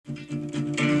Hey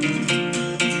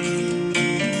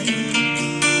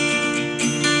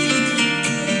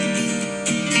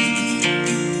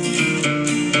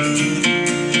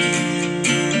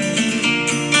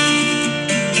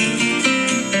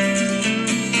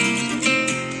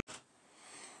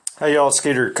y'all, it's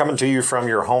Skeeter coming to you from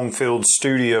your Home Field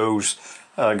studios.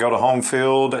 Go to Home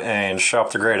Field and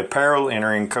shop the great apparel,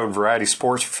 entering code Variety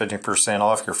Sports for 50%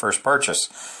 off your first purchase.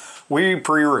 We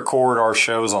pre-record our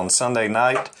shows on Sunday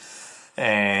night,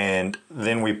 and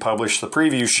then we publish the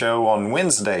preview show on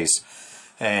Wednesdays.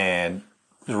 And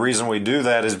the reason we do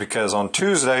that is because on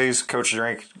Tuesdays, Coach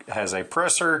Drink has a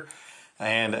presser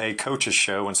and a coach's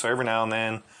show, and so every now and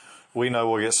then we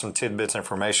know we'll get some tidbits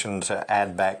information to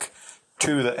add back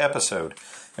to the episode.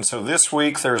 And so this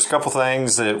week there's a couple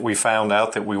things that we found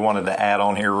out that we wanted to add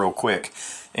on here real quick.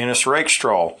 Ennis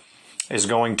Rakestraw is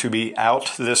going to be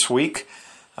out this week.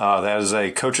 That is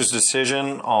a coach's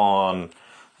decision on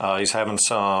he's having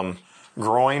some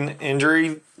groin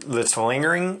injury that's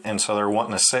lingering, and so they're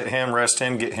wanting to sit him, rest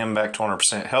him, get him back to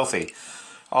 100% healthy.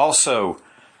 Also,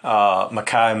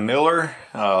 Mekhi Miller,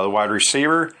 the wide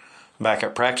receiver, back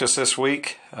at practice this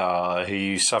week.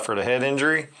 He suffered a head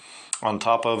injury on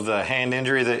top of the hand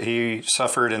injury that he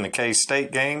suffered in the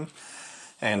K-State game.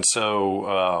 And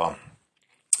so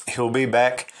he'll be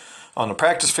back on the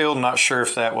practice field. Not sure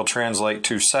if that will translate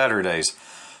to Saturdays.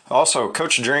 Also,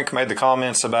 Coach Drink made the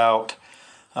comments about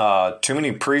too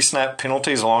many pre-snap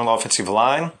penalties along the offensive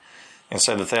line and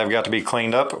said that they have got to be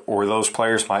cleaned up or those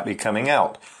players might be coming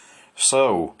out.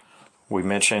 So we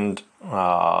mentioned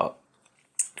Connor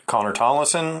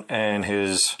Tomlinson and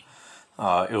his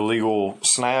illegal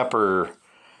snap or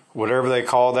whatever they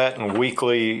call that, and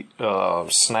weekly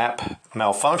snap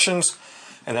malfunctions,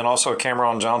 and then also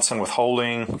Cameron Johnson with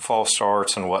holding, false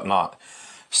starts, and whatnot.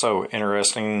 So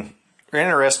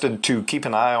interested to keep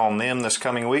an eye on them this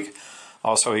coming week.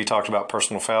 Also, he talked about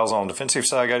personal fouls on the defensive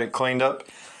side, got it cleaned up.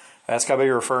 That's got to be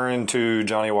referring to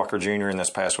Johnny Walker Jr. in this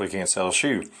past week against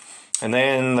LSU. And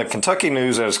then the Kentucky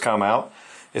news that has come out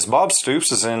is Bob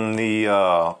Stoops is in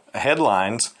the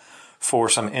headlines for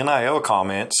some NIL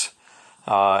comments,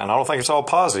 and I don't think it's all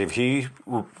positive. He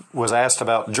was asked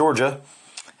about Georgia,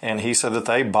 and he said that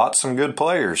they bought some good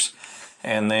players.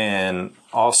 And then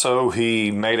also he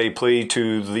made a plea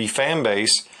to the fan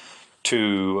base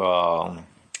to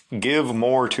give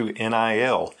more to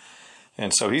NIL.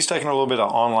 And so he's taking a little bit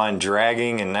of online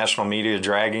dragging and national media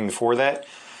dragging for that.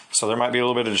 So there might be a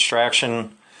little bit of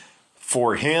distraction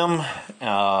for him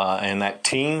and that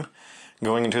team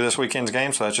going into this weekend's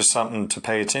game, so that's just something to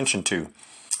pay attention to.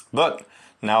 But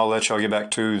now I'll let y'all get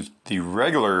back to the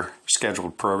regular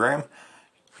scheduled program.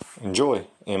 Enjoy,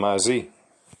 MIZ.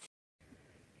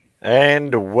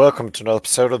 And welcome to another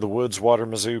episode of the Woods Water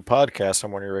Mizzou podcast.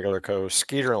 I'm one of your regular co-hosts,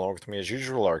 Skeeter, along with me as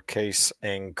usual are Case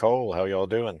and Cole. How y'all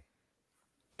doing?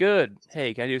 Good.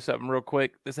 Hey, can I do something real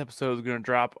quick? This episode is going to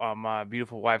drop on my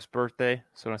beautiful wife's birthday,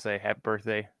 so I want to say happy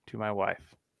birthday to my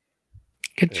wife.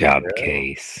 Good job,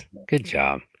 Case. Good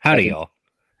job. Howdy, y'all.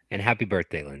 And happy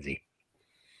birthday, Lindsay.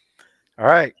 All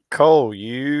right, Cole,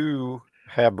 you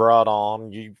have brought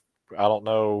on, I don't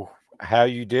know how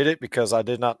you did it because I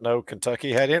did not know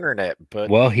Kentucky had internet. But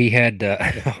well, he had,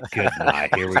 good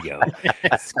night. Here we go.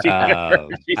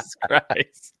 Jesus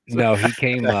Christ. No, he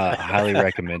came highly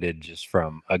recommended just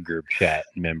from a group chat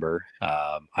member.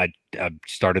 I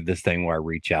started this thing where I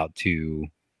reach out to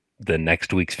the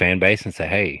next week's fan base and say,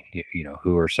 hey, you know,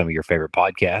 who are some of your favorite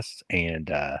podcasts? And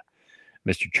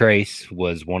Mr. Trace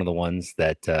was one of the ones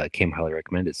that came highly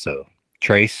recommended. So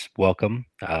Trace, welcome.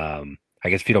 I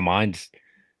guess if you don't mind, just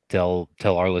tell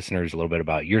our listeners a little bit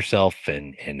about yourself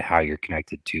and how you're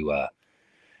connected to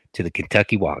the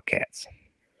Kentucky Wildcats.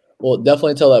 Well,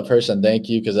 definitely tell that person thank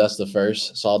you because that's the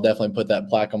first. So I'll definitely put that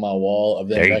plaque on my wall of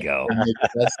them. There you go.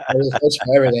 That's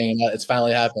for everything. It's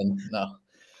finally happened. No.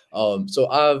 So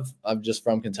I'm just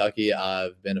from Kentucky.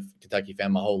 I've been a Kentucky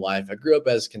fan my whole life. I grew up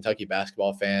as a Kentucky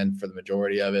basketball fan for the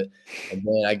majority of it. And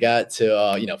then I got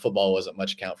to, football wasn't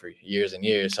much account for years and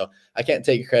years. So I can't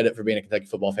take credit for being a Kentucky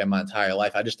football fan my entire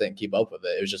life. I just didn't keep up with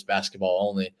it. It was just basketball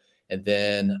only. And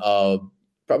then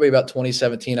probably about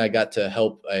 2017, I got to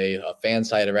help a fan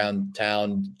site around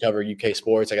town cover UK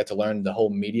sports. I got to learn the whole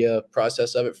media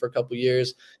process of it for a couple of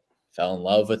years. Fell in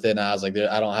love with it. And I was like,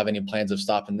 I don't have any plans of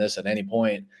stopping this at any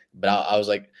point. But I was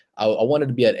like, I wanted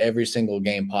to be at every single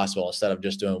game possible instead of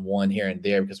just doing one here and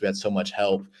there because we had so much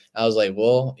help. I was like,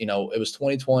 well, it was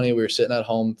 2020. We were sitting at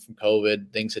home from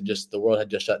COVID. The world had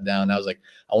just shut down. I was like,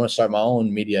 I want to start my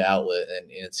own media outlet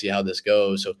and see how this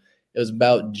goes. So it was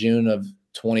about June of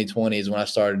 2020 is when I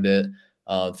started it.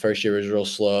 First year was real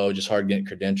slow, just hard getting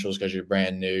credentials because you're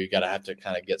brand new. You got to have to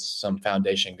kind of get some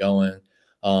foundation going.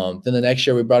 Then the next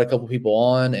year we brought a couple people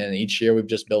on, and each year we've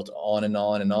just built on and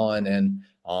on and on, and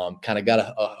kind of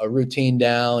got a routine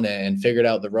down and figured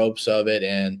out the ropes of it.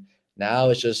 And now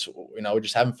it's just, we're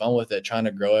just having fun with it, trying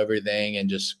to grow everything and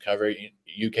just cover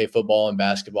UK football and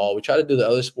basketball. We try to do the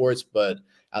other sports, but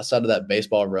outside of that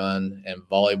baseball run and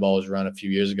volleyball was run a few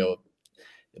years ago,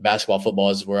 basketball, football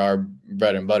is where our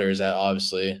bread and butter is at,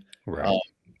 obviously. Right.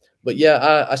 But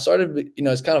yeah, I started,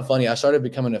 it's kind of funny. I started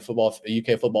becoming a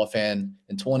UK football fan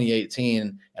in 2018.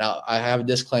 And I have a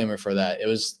disclaimer for that. It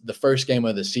was the first game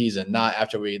of the season, not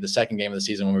after the second game of the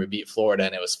season when we beat Florida.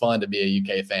 And it was fun to be a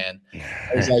UK fan.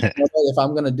 I was like, if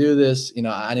I'm going to do this,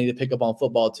 I need to pick up on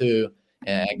football too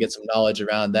and get some knowledge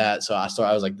around that. So I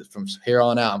was like, from here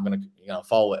on out, I'm going to,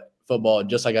 follow it. Football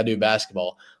just like I do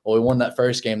basketball. Well, we won that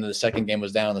first game. Then the second game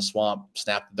was down in the swamp,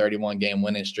 snapped the 31-game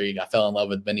winning streak. I fell in love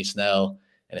with Benny Snell.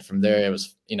 And from there, it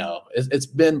was, it's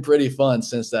been pretty fun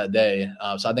since that day.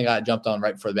 So I think I jumped on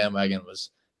right before the bandwagon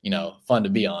was, fun to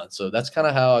be on. So that's kind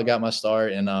of how I got my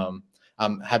start. And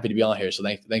I'm happy to be on here. So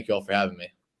thank you all for having me.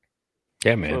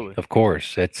 Yeah, man. Absolutely. Of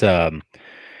course. It's,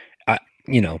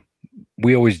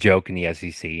 we always joke in the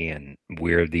SEC, and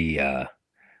we're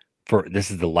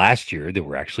this is the last year that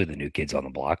we're actually the new kids on the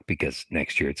block, because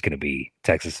next year it's going to be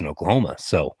Texas and Oklahoma.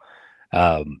 So,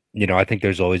 I think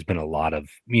there's always been a lot of,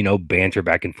 banter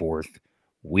back and forth.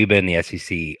 We've been in the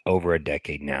SEC over a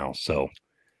decade now. So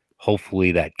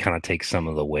hopefully that kind of takes some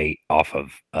of the weight off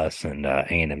of us and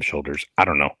A&M shoulders. I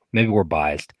don't know. Maybe we're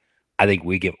biased. I think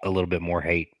we get a little bit more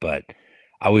hate, but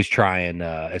I always try and,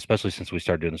 especially since we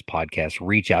started doing this podcast,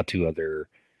 reach out to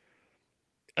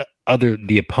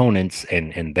the opponents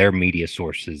and their media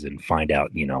sources and find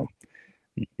out,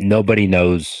 nobody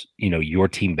knows, your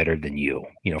team better than you,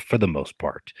 for the most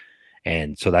part.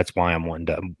 And so that's why I'm wanting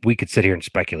to, we could sit here and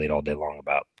speculate all day long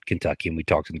about Kentucky. And we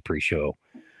talked in the pre-show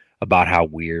about how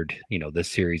weird,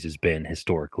 this series has been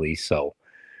historically. So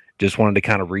just wanted to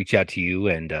kind of reach out to you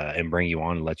and bring you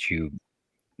on and let you,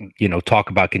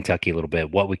 talk about Kentucky a little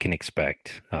bit, what we can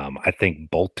expect. I think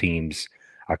both teams,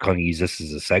 I can use this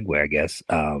as a segue, I guess.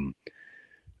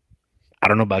 I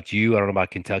don't know about you. I don't know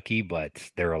about Kentucky,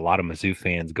 but there are a lot of Mizzou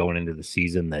fans going into the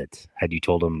season that had you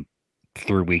told them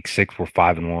through week 6 we're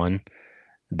 5-1,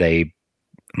 they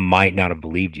might not have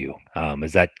believed you.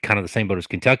 Is that kind of the same boat as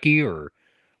Kentucky, or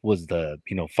was the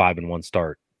 5-1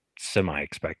 start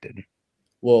semi-expected?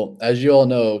 Well, as you all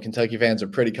know, Kentucky fans are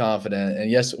pretty confident, and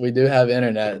yes, we do have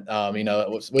internet.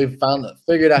 We've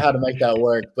figured out how to make that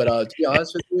work. But to be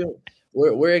honest with you,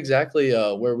 we're exactly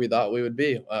where we thought we would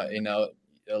be.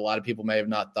 A lot of people may have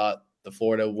not thought the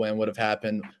Florida win would have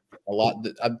happened.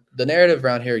 The narrative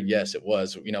around here, yes, it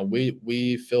was.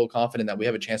 We feel confident that we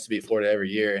have a chance to beat Florida every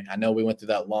year. I know we went through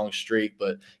that long streak,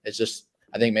 but it's just,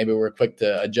 I think maybe we're quick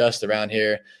to adjust around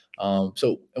here.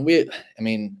 Until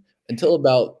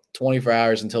about 24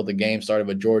 hours until the game started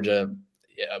with Georgia,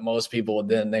 most people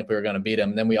didn't think we were going to beat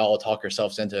them. Then we all talk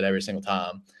ourselves into it every single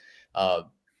time.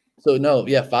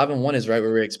 5-1 is right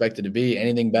where we're expected to be.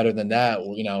 Anything better than that,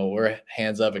 we're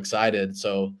hands up excited.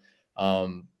 So,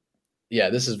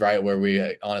 this is right where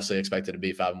we honestly expected to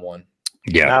be 5-1.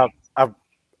 Yeah. Now,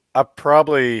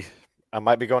 I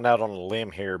might be going out on a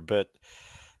limb here, but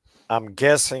I'm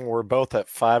guessing we're both at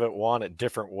 5-1 at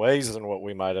different ways than what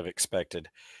we might have expected.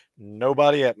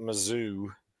 Nobody at Mizzou,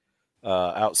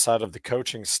 outside of the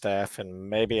coaching staff and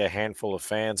maybe a handful of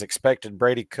fans, expected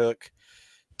Brady Cook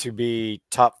to be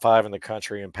top 5 in the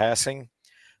country in passing,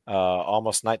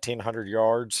 almost 1,900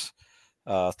 yards,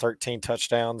 13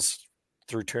 touchdowns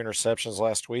through 2 interceptions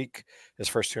last week, his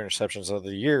first 2 interceptions of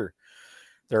the year.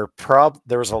 There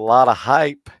was a lot of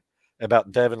hype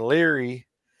about Devin Leary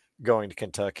going to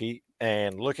Kentucky,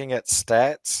 and looking at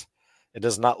stats, it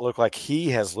does not look like he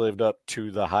has lived up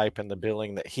to the hype and the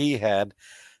billing that he had.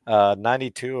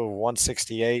 92 of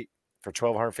 168 for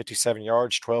 1,257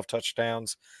 yards, 12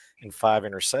 touchdowns, and 5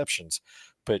 interceptions.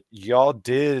 But y'all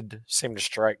did seem to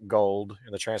strike gold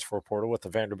in the transfer portal with the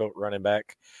Vanderbilt running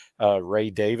back, Ray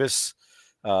Davis.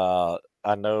 I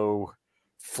know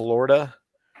Florida,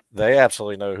 they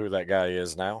absolutely know who that guy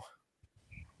is now.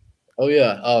 Oh,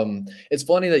 yeah. It's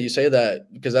funny that you say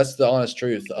that because that's the honest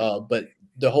truth. But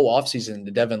the whole offseason, the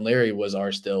Devin Leary was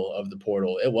our still of the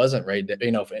portal. It wasn't Ray. In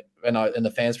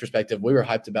the fans' perspective, we were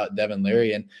hyped about Devin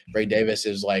Leary, and Ray Davis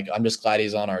is like, I'm just glad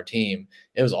he's on our team.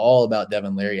 It was all about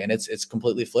Devin Leary, and it's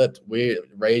completely flipped.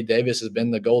 Ray Davis has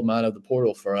been the gold mine of the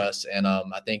portal for us, and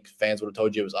I think fans would have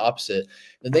told you it was opposite.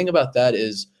 The thing about that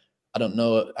is I don't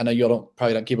know. I know you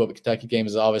probably don't keep up with Kentucky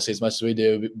games obviously as much as we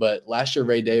do, but last year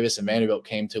Ray Davis and Vanderbilt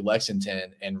came to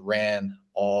Lexington and ran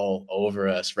all over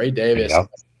us. Ray Davis, Yep.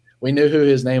 we knew who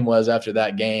his name was after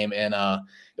that game, and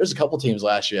there's a couple teams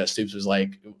last year that Stoops was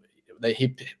like,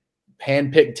 he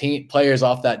handpicked players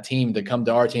off that team to come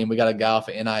to our team. We got a guy off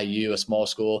of NIU, a small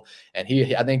school, and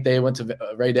I think they went to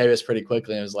Ray Davis pretty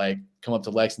quickly and was like, come up to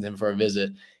Lexington for a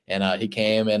visit, and he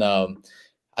came, and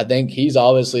I think he's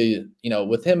obviously,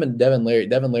 with him and Devin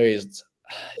Leary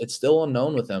it's still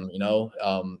unknown with him,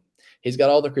 he's got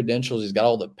all the credentials.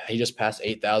 He just passed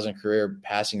 8,000 career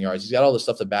passing yards. He's got all the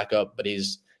stuff to back up, but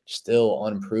he's still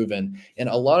unproven. And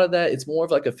a lot of that, it's more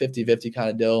of like a 50-50 kind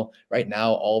of deal. Right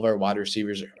now, all of our wide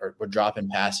receivers we're dropping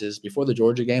passes. Before the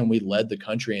Georgia game, we led the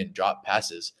country in drop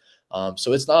passes.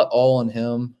 So it's not all on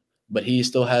him, but he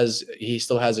still has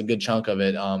a good chunk of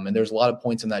it. And there's a lot of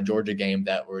points in that Georgia game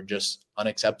that were just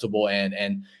unacceptable,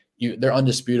 and they're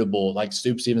undisputable. Like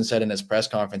Stoops even said in his press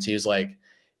conference, he was like,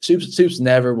 Stoops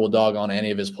never will dog on any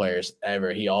of his players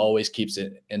ever. He always keeps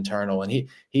it internal, and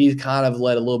he kind of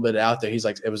let a little bit out there. He's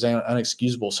like, it was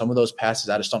unexcusable. Some of those passes,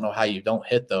 I just don't know how you don't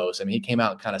hit those. I mean, he came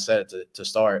out and kind of said it to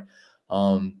start.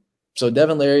 So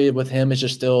Devin Leary, with him, is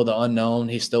just still the unknown.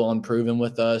 He's still unproven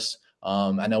with us.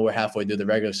 I know we're halfway through the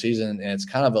regular season, and it's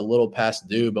kind of a little past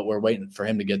due, but we're waiting for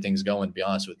him to get things going, to be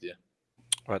honest with you.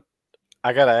 But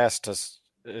I got to ask,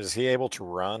 is he able to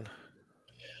run?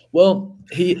 Well,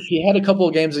 he had a couple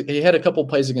of games. He had a couple of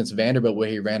plays against Vanderbilt where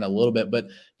he ran a little bit, but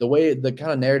the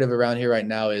kind of narrative around here right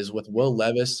now is with Will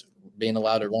Levis being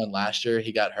allowed to run last year,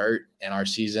 he got hurt, and our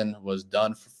season was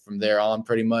done from there on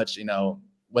pretty much.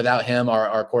 Without him,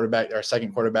 our quarterback, our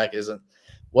second quarterback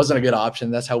wasn't a good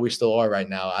option. That's how we still are right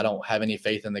now. I don't have any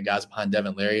faith in the guys behind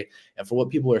Devin Leary. And for what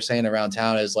people are saying around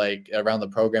town is like around the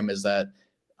program is that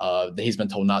he's been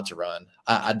told not to run.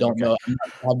 I don't know.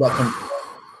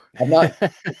 I'm not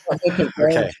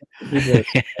Okay.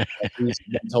 He's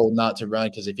been told not to run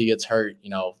because if he gets hurt,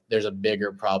 there's a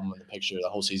bigger problem in the picture. The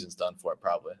whole season's done for it,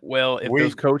 probably. Well, if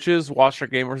those coaches watch our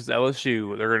game versus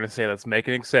LSU, they're going to say, let's make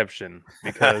an exception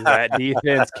because that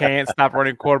defense can't stop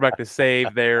running quarterback to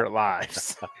save their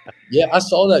lives. Yeah, I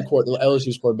saw that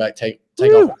LSU's quarterback take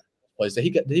off plays. Did he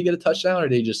get a touchdown or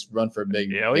did he just run for a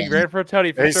big? Yeah, he ran for a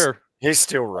tutty for sure. He's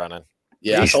still running.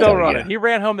 Yeah, he's still running. Yeah. He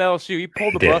ran home to LSU. He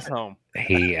pulled the bus home.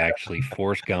 He actually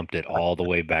Forrest Gumped it all the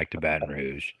way back to Baton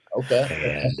Rouge.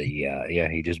 Okay.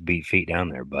 And he just beat feet down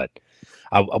there. But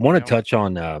I want to touch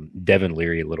on Devin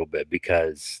Leary a little bit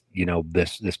because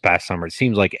this past summer it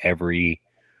seems like every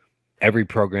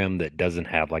program that doesn't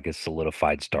have like a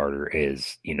solidified starter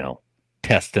is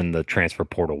testing the transfer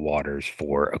portal waters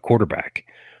for a quarterback.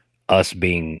 Us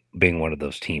being one of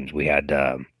those teams, we had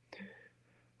the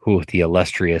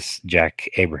illustrious Jack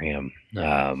Abraham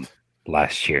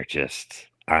last year. Just,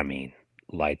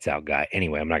 lights out guy.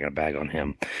 Anyway, I'm not going to bag on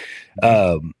him.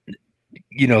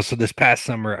 So this past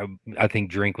summer, I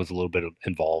think Drink was a little bit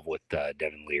involved with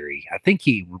Devin Leary. I think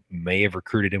he may have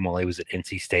recruited him while he was at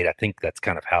NC State. I think that's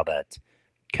kind of how that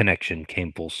connection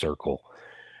came full circle.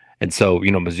 And so,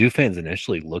 Mizzou fans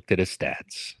initially looked at his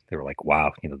stats. They were like,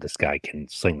 wow, this guy can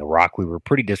sling the rock. We were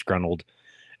pretty disgruntled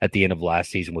at the end of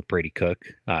last season with Brady Cook.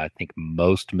 I think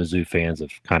most Mizzou fans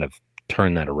have kind of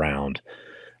turned that around.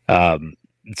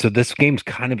 So this game's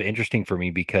kind of interesting for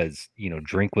me because,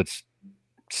 Drinkwitz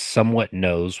somewhat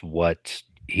knows what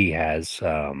he has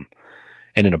and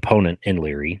an opponent in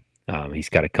Leary. He's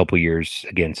got a couple years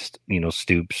against,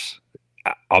 Stoops.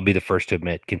 I'll be the first to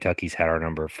admit Kentucky's had our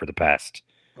number for the past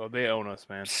they own us,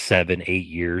 man. 7-8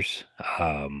 years.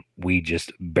 We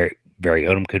just very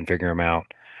own him, couldn't figure him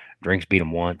out. Drinks beat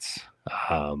him once.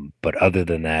 But other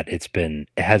than that, it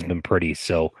has been pretty.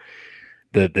 So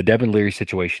the Devin Leary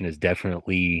situation is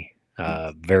definitely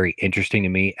very interesting to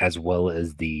me, as well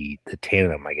as the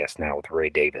tandem, I guess, now with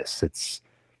Ray Davis.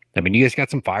 You guys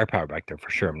got some firepower back there for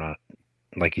sure. I'm not,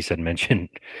 like you guys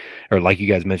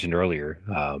mentioned earlier,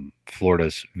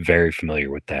 Florida's very familiar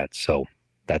with that. So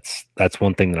that's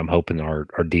one thing that I'm hoping our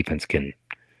defense can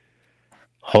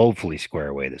hopefully square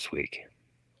away this week.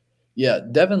 Yeah,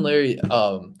 Devin Leary,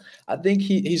 I think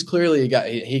he's clearly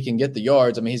he can get the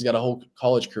yards. He's got a whole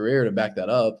college career to back that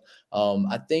up.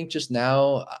 I think just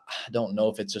now, I don't know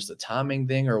if it's just a timing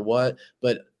thing or what,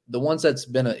 but the ones that's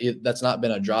not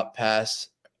been a drop pass,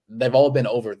 they've all been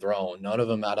overthrown. None of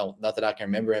them, not that I can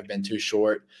remember, have been too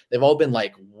short. They've all been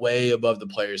like way above the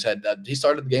player's head. He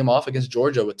started the game off against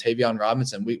Georgia with Tavion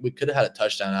Robinson. We could have had a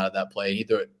touchdown out of that play. He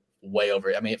threw it way over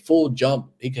it. Full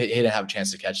jump, he didn't have a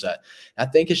chance to catch that. I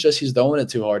think it's just he's throwing it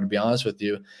too hard, to be honest with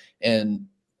you. And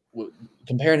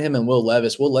comparing him and Will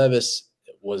Levis,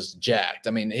 was jacked.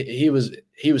 I mean, he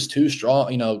was too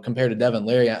strong, compared to Devin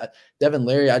Leary. Devin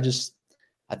Leary,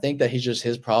 I think that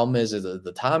his problem is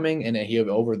the timing, and he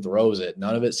overthrows it.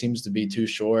 None of it seems to be too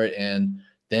short. And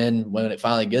then when it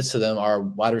finally gets to them, our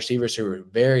wide receivers who are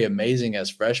very amazing as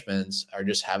freshmen are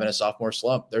just having a sophomore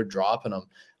slump. They're dropping them.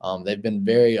 They've been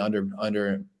very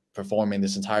underperforming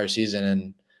this entire season,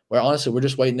 and we're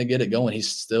just waiting to get it going. He's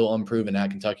still unproven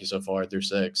at Kentucky so far through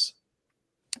 6.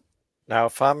 Now,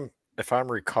 if I'm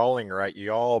recalling right,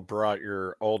 you all brought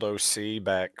your old OC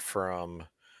back from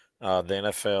the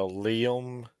NFL,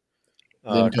 Liam,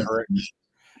 correct?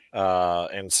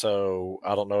 And so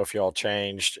I don't know if y'all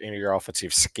changed any of your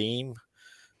offensive scheme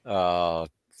from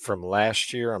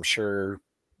last year. I'm sure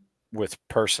with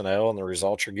personnel and the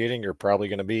results you're getting, you're probably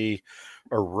going to be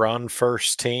a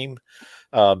run-first team.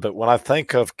 But when I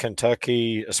think of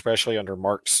Kentucky, especially under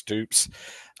Mark Stoops,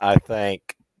 I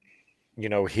think,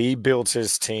 he builds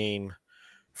his team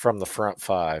from the front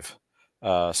 5.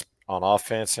 On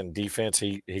offense and defense,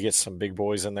 he gets some big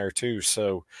boys in there too.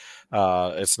 So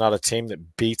it's not a team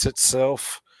that beats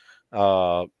itself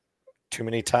too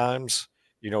many times,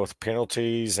 with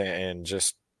penalties and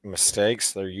just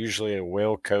mistakes. They're usually a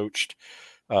well-coached.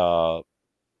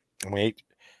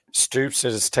 Stoops,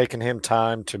 has taken him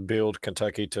time to build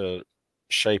Kentucky to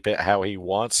shape it how he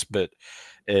wants, but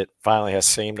it finally has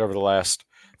seemed over the last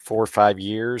 4 or 5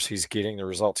 years he's getting the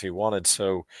results he wanted.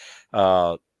 So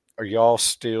are y'all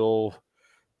still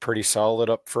pretty solid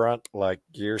up front like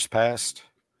years past?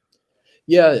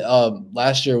 Yeah,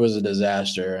 last year was a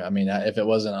disaster. I mean, if it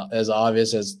wasn't as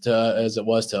obvious as it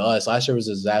was to us, last year was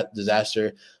a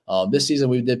disaster. This season,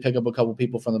 we did pick up a couple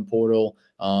people from the portal.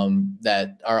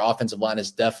 That our offensive line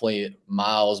is definitely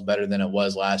miles better than it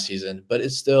was last season, but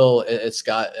it's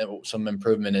got some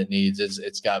improvement it needs.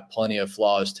 It's got plenty of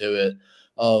flaws to it.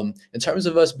 In terms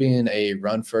of us being a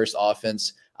run-first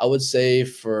offense, I would say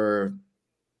before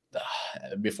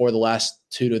the last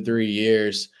 2 to 3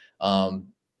 years,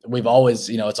 we've always,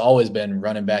 it's always been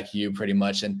running back you pretty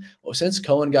much. And since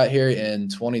Cohen got here in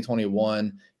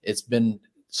 2021, it's been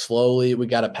slowly, we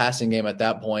got a passing game at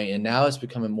that point, and now it's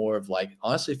becoming more of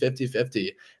honestly 50-50.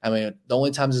 I mean, the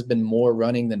only times it's been more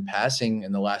running than passing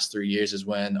in the last 3 years is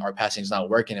when our passing is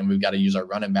not working and we've got to use our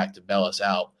running back to bail us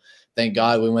out. Thank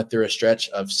God we went through a stretch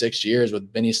of 6 years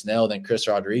with Benny Snell and Chris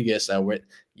Rodriguez that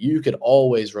you could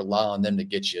always rely on them to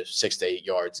get you 6 to 8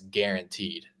 yards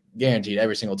guaranteed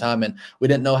every single time. And we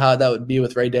didn't know how that would be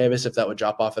with Ray Davis, if that would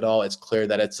drop off at all. It's clear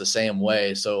that it's the same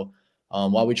way. So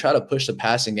while we try to push the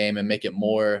passing game and make it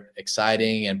more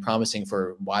exciting and promising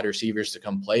for wide receivers to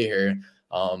come play here,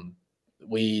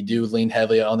 we do lean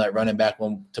heavily on that running back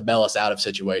to bail us out of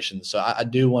situations. So I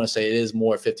do want to say it is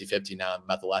more 50-50 now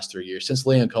about the last 3 years since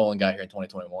Liam Cohen got here in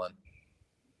 2021.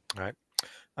 All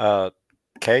right.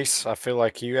 Case, I feel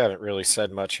like you haven't really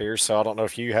said much here, so I don't know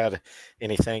if you had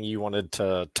anything you wanted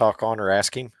to talk on or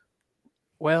ask him.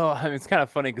 Well, I mean, it's kind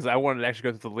of funny because I wanted to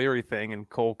actually go through the Leary thing, and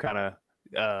Cole kind of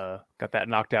got that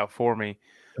knocked out for me.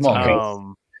 Come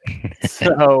on,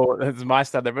 so that's my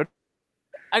side there. But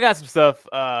I got some stuff.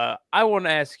 I want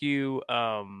to ask you,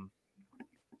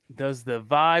 does the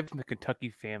vibe from the Kentucky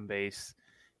fan base,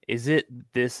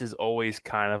 this is always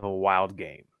kind of a wild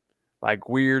game? Like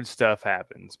weird stuff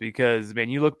happens because, man,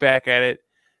 you look back at it,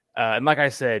 and like I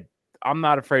said, I'm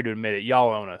not afraid to admit it.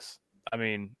 Y'all own us. I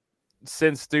mean,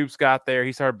 since Stoops got there,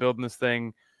 he started building this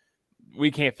thing. We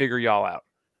can't figure y'all out.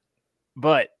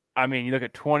 But, I mean, you look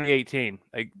at 2018.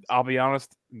 Like, I'll be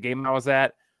honest, game I was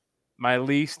at, my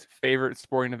least favorite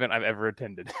sporting event I've ever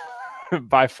attended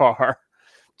by far.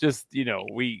 Just, you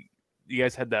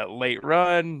guys had that late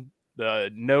run,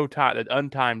 the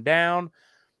untimed down.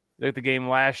 Look at the game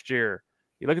last year.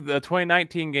 You look at the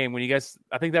 2019 game when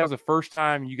I think that was the first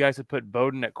time you guys had put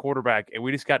Bowden at quarterback, and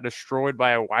we just got destroyed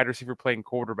by a wide receiver playing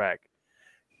quarterback.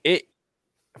 It,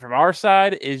 from our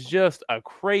side, is just a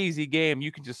crazy game.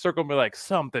 You can just circle me like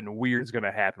something weird is going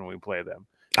to happen when we play them.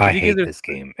 I hate this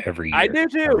game every year. I do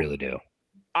too. I really do.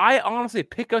 I honestly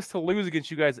pick us to lose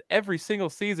against you guys every single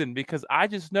season because I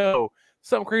just know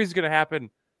something crazy is going to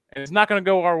happen, and it's not going to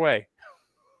go our way.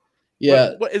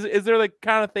 Yeah. What is there like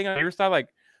kind of thing on your side, like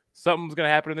something's going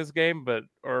to happen in this game,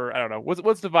 or I don't know.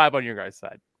 What's the vibe on your guys'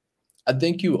 side? I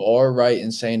think you are right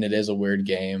in saying it is a weird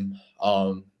game.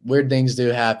 Weird things do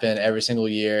happen every single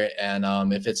year, and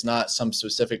if it's not some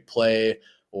specific play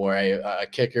or a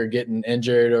kicker getting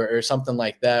injured or something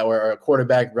like that, or a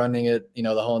quarterback running it, the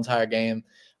whole entire game,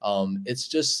 it's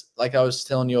just like I was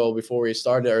telling you all before we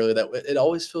started earlier that it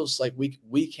always feels like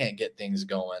we can't get things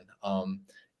going.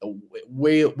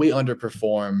 We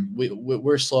underperform.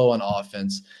 We're slow on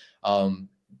offense.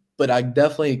 But I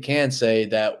definitely can say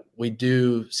that we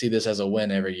do see this as a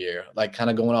win every year. Like kind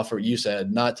of going off what you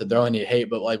said, not to throw any hate,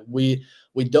 but like we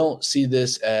don't see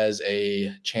this as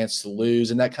a chance to lose.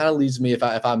 And that kind of leads me, if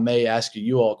I may ask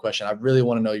you all a question, I really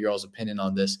want to know your all's opinion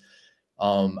on this.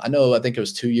 I think it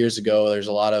was 2 years ago.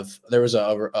 There was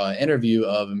a interview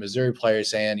of a Missouri player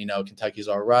saying, Kentucky's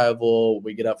our rival.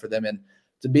 We get up for them. And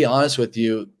to be honest with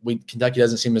you, Kentucky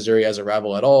doesn't see Missouri as a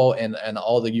rival at all. And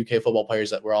all the UK football players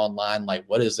that were online, like,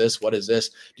 what is this? What is this?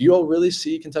 Do you all really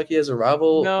see Kentucky as a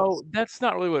rival? No, that's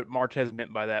not really what Martez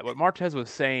meant by that. What Martez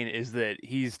was saying is that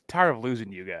he's tired of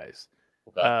losing to you guys.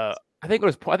 Okay. I think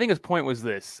his point was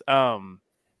this. I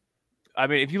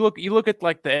mean, if you look at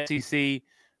like the SEC,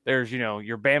 there's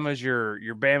your Bamas, your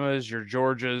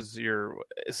Georgias, your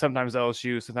sometimes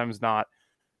LSU, sometimes not,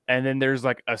 and then there's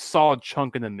like a solid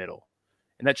chunk in the middle.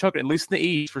 And that chunk, at least in the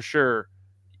East, for sure,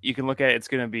 you can look at it. It's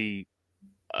going to be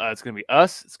us.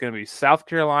 It's going to be South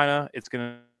Carolina. It's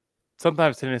going to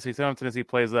sometimes Tennessee. Sometimes Tennessee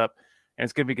plays up, and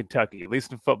it's going to be Kentucky. At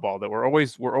least in football, that we're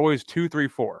always 2, 3,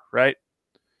 4, right?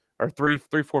 Or 3,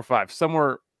 4, 5.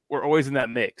 Somewhere we're always in that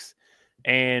mix.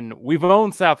 And we've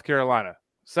owned South Carolina.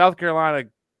 South Carolina,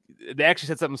 they actually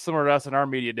said something similar to us in our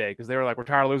media day because they were like, "We're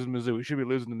tired of losing to Mizzou. We should be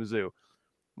losing to Mizzou."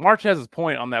 Marchez's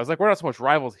point on that was like, we're not so much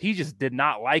rivals. He just did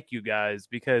not like you guys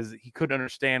because he couldn't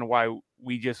understand why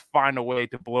we just find a way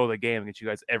to blow the game against you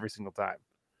guys every single time.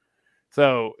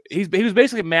 So he was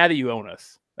basically mad that you own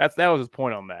us. That was his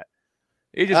point on that.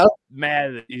 He's just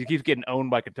mad that he keeps getting owned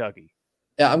by Kentucky.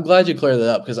 Yeah, I'm glad you cleared that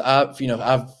up because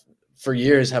I've for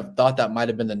years have thought that might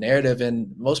have been the narrative,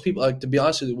 and most people, like, to be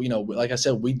honest with you, like I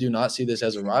said, we do not see this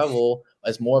as a rival,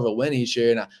 as more of a win each year.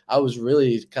 And I was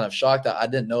really kind of shocked that I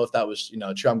didn't know if that was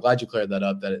true. I'm glad you cleared that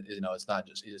up. That it's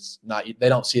not they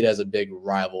don't see it as a big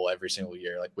rival every single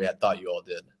year like we had thought you all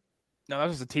did. No, that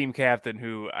was a team captain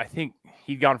who I think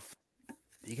he'd gone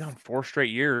 4 straight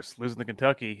years losing to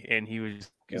Kentucky, and he's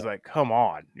like, come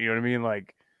on, you know what I mean?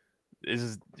 Like, this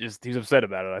is just, he's upset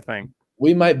about it, I think.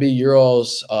 We might be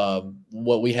Euros,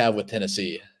 what we have with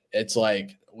Tennessee. It's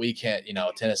like we can't,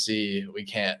 Tennessee, we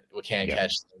can't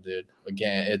catch them, dude.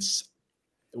 Again,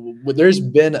 there's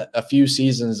been a few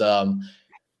seasons.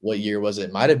 What year was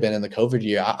it? Might have been in the COVID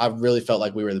year. I really felt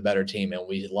like we were the better team, and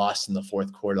we lost in the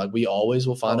fourth quarter. Like, we always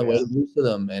will find a way to lose to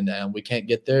them, and we can't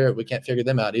get there. We can't figure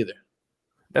them out either.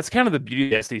 That's kind of the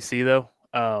beauty of the SEC, though.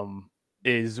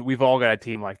 Is we've all got a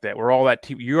team like that. We're all that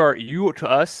team. You to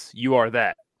us, you are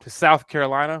that. To South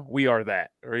Carolina, we are that.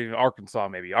 Or even Arkansas,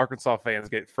 maybe. Arkansas fans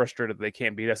get frustrated that they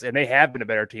can't beat us, and they have been a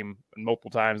better team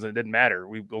multiple times, and it didn't matter.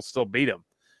 We will still beat them.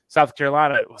 South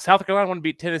Carolina wanted to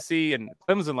beat Tennessee and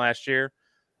Clemson last year.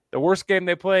 The worst game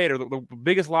they played, or the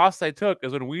biggest loss they took,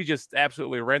 is when we just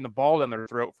absolutely ran the ball down their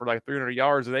throat for like 300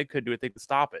 yards, and they couldn't do anything to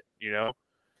stop it.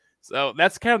 So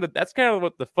that's kind of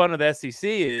what the fun of the SEC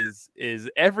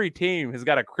is every team has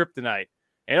got a kryptonite,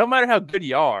 and no matter how good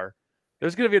you are,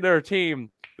 there's going to be another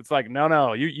team that's like,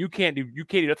 no, you can't do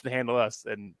nothing to handle us.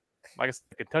 And like I said,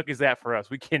 Kentucky's that for us.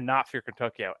 We cannot fear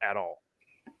Kentucky at all.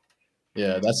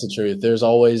 Yeah, that's the truth. There's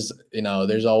always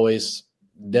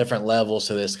different levels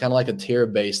to this, kind of like a tier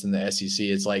based in the SEC.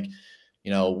 It's like,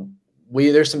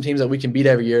 there's some teams that we can beat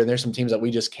every year, and there's some teams that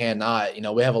we just cannot.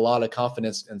 We have a lot of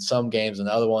confidence in some games, and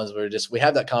other ones we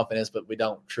have that confidence, but we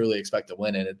don't truly expect to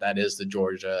win it. That is the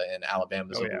Georgia and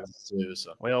Alabama too.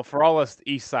 So, well, for all us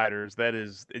East Siders,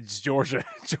 it's Georgia.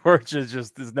 Georgia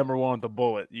just is number one with the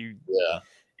bullet. You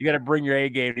got to bring your A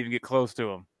game to even get close to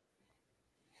them.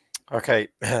 Okay,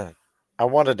 I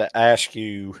wanted to ask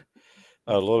you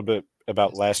a little bit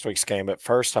about last week's game, but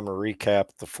first I'm going to recap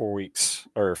the 4 weeks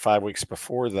or 5 weeks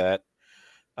before that.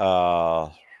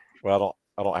 Well,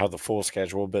 I don't have the full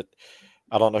schedule, but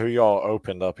I don't know who y'all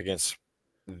opened up against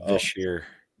this year.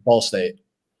 Ball State.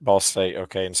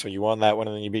 Okay, and so you won that one,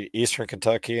 and then you beat Eastern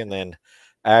Kentucky, and then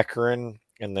Akron,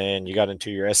 and then you got into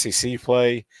your SEC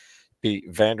play, beat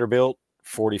Vanderbilt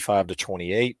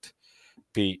 45-28,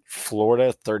 beat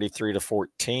Florida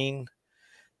 33-14,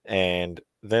 and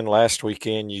then last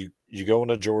weekend you go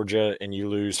into Georgia and you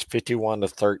lose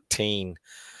 51-13.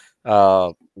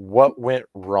 What went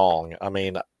wrong? I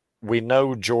mean, we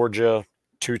know Georgia,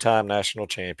 2-time national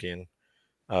champion,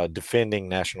 defending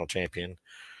national champion,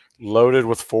 loaded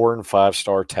with 4- and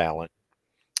 5-star talent,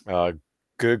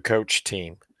 good coach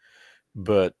team,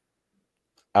 but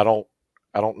I don't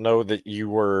know that you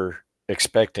were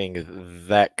expecting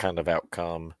that kind of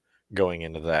outcome going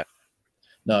into that.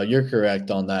 No, you're correct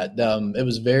on that. It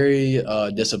was very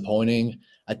disappointing.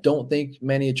 I don't think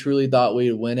many truly thought we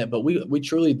would win it, but we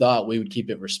truly thought we would keep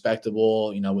it respectable,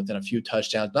 within a few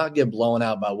touchdowns, not get blown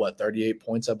out by 38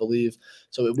 points, I believe.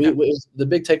 So the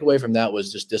big takeaway from that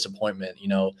was just disappointment.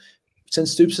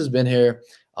 Since Stoops has been here,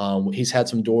 He's had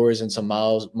some doors and some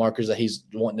mile markers that he's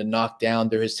wanting to knock down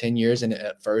through his 10 years. And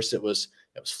at first it was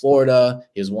Florida.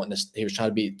 He was trying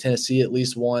to beat Tennessee at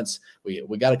least once.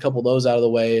 We got a couple of those out of the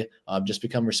way, just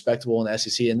become respectable in the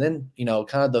SEC. And then,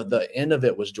 kind of the end of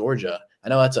it was Georgia. I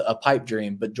know that's a pipe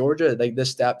dream, but Georgia, like this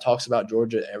staff talks about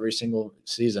Georgia every single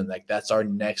season. Like that's our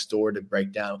next door to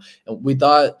break down. And we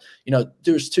thought,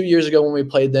 there was 2 years ago when we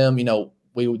played them,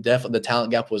 we definitely, the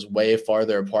talent gap was way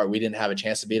farther apart. We didn't have a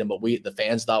chance to beat them, but the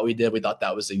fans thought we did. We thought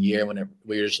that was the year when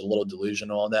we were just a little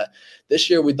delusional on that. This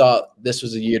year, we thought this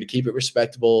was a year to keep it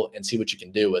respectable and see what you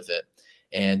can do with it.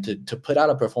 And to put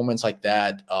out a performance like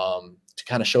that, to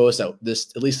kind of show us that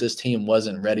at least this team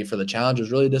wasn't ready for the challenge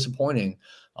was really disappointing.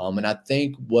 And I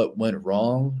think what went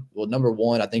wrong, well, number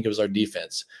one, I think it was our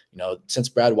defense. Since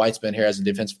Brad White's been here as a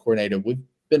defensive coordinator, we've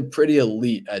been pretty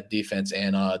elite at defense,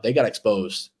 and they got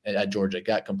exposed at Georgia,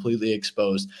 got completely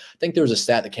exposed. I think there was a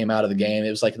stat that came out of the game. It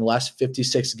was like in the last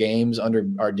 56 games under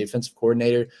our defensive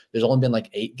coordinator, there's only been like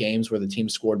 8 games where the team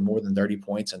scored more than 30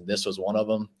 points, and this was one of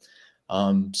them.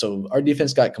 So our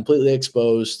defense got completely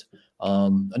exposed.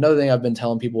 Another thing I've been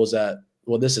telling people is that,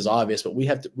 well, this is obvious, but we'd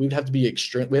have to be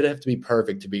extreme. We'd have to be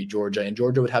perfect to beat Georgia, and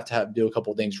Georgia would have to do a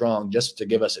couple of things wrong just to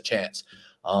give us a chance.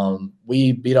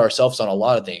 We beat ourselves on a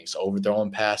lot of things, overthrowing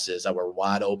passes that were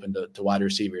wide open to wide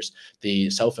receivers,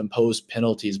 the self-imposed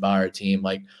penalties by our team,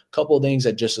 like a couple of things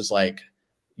that just is like,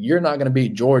 you're not going to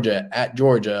beat Georgia at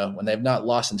Georgia when they've not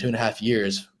lost in 2.5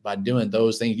 years by doing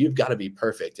those things. You've got to be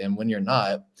perfect. And when you're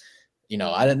not,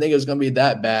 I didn't think it was going to be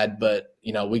that bad, but,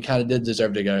 we kind of did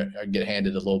deserve to get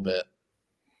handed a little bit.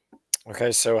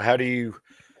 Okay. So how do you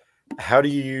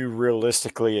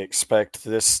realistically expect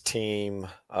this team,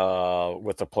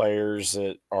 with the players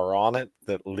that are on it,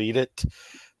 that lead it,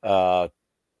 to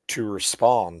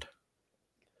respond?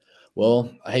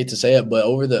 Well, I hate to say it, but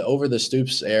over the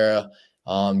Stoops era,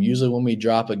 usually when we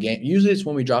drop a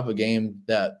game,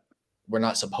 that we're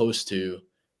not supposed to,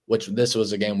 which this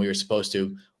was a game we were supposed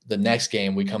to. The next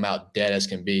game we come out dead as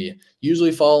can be.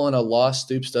 Usually following a loss,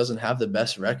 Stoops doesn't have the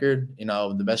best record,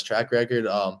 the best track record.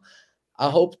 I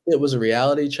hope it was a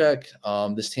reality check.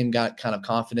 This team got kind of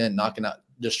confident,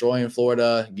 destroying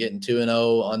Florida, getting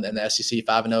 2-0 in the SEC,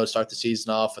 5-0 to start the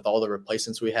season off with all the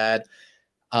replacements we had.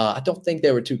 I don't think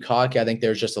they were too cocky. I think there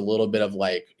was just a little bit of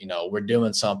like, we're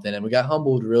doing something, and we got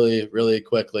humbled really, really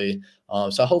quickly.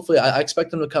 So hopefully I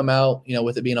expect them to come out,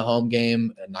 with it being a home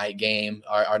game, a night game.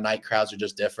 Our night crowds are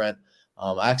just different.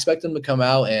 I expect them to come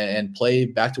out and play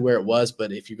back to where it was.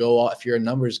 But if you're a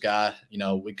numbers guy,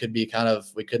 we could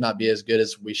not be as good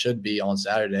as we should be on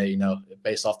Saturday,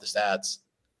 based off the stats.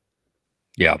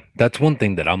 Yeah, that's one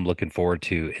thing that I'm looking forward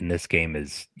to in this game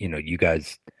is, you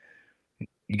guys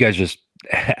just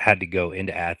had to go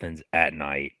into Athens at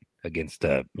night against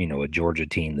a Georgia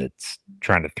team that's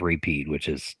trying to three-peat, which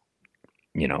is,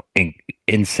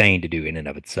 insane to do in and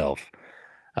of itself,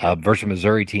 versus a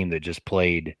Missouri team that just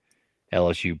played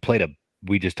LSU,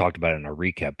 we just talked about it in our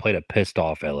recap, played a pissed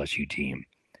off LSU team.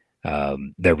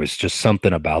 There was just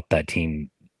something about that team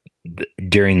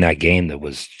during that game that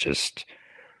was just,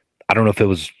 I don't know if it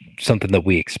was something that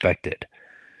we expected,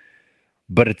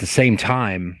 but at the same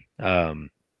time, I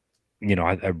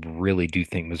really do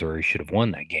think Missouri should have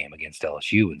won that game against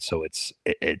LSU. And so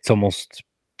it's almost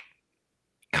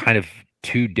kind of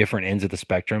two different ends of the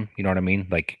spectrum. You know what I mean?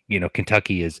 Like,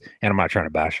 Kentucky is, and I'm not trying to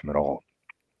bash them at all,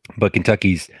 but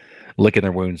Kentucky's licking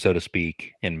their wounds, so to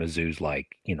speak. And Mizzou's like,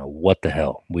 what the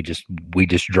hell? We just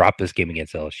dropped this game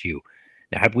against LSU.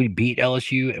 Now, had we beat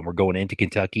LSU and we're going into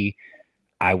Kentucky,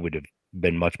 I would have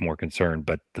been much more concerned.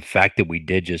 But the fact that we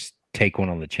did just take one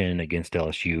on the chin against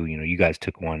LSU, you guys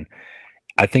took one.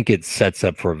 I think it sets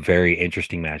up for a very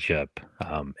interesting matchup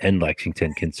in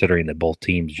Lexington, considering that both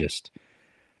teams just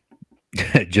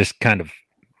kind of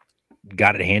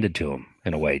got it handed to them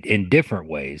in a way, in different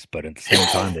ways, but at the same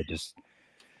time, they just,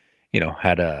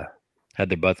 had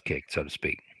their butts kicked, so to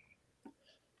speak.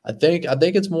 I think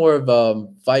it's more of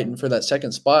fighting for that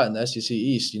second spot in the SEC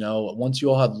East. Once you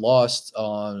all had lost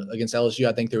against LSU,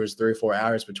 I think there was 3 or 4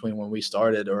 hours between when we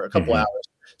started, or a couple hours.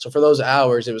 So for those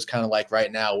hours, it was kind of like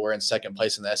right now we're in second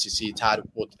place in the SEC, tied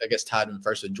in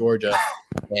first with Georgia.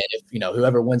 And if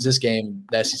whoever wins this game,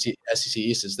 the SEC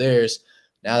East is theirs.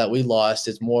 Now that we lost,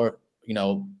 it's more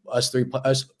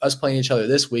us playing each other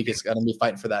this week. It's going to be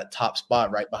fighting for that top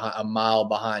spot right behind, a mile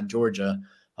behind Georgia.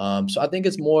 So I think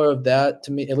it's more of that,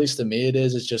 to me, at least to me it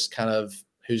is. It's just kind of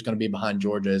who's going to be behind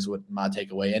Georgia is what my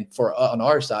takeaway. And for on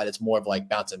our side, it's more of like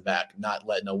bouncing back, not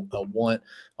letting a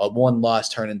one loss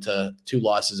turn into 2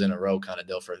 losses in a row kind of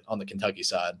deal on the Kentucky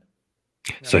side.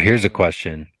 So here's a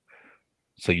question.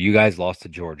 So you guys lost to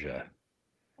Georgia.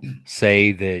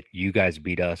 say that you guys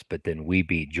beat us, but then we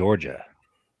beat Georgia.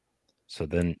 So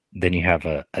then you have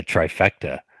a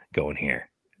trifecta going here.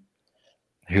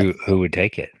 Who would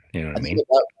take it? You know what I mean?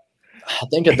 I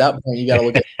think at that point you got to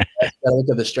look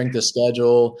at the strength of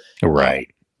schedule. Right.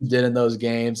 Did in those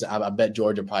games. I bet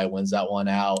Georgia probably wins that one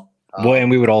out. Well, and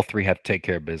we would all three have to take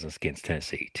care of business against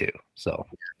Tennessee too. So,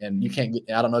 and you can't.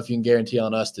 I don't know if you can guarantee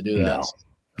on us to do that.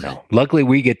 No. Luckily,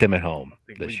 we get them at home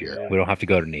this year. We don't have to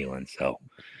go to Neyland. So,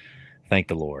 thank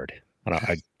the Lord.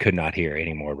 I could not hear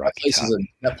any more Rocky Top.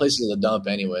 That place is a dump,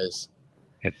 anyways.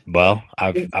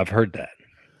 I've heard that.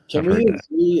 Can we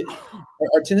agree?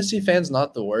 Are Tennessee fans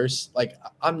not the worst? Like,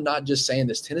 I'm not just saying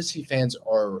this. Tennessee fans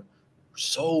are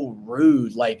so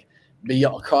rude. Like,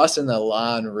 beyond crossing the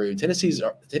line rude. Tennessee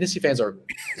fans are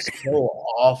so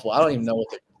awful. I don't even know what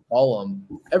to call them.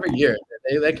 Every year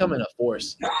they come in a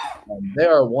force. They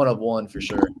are one of one for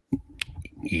sure.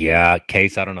 Yeah,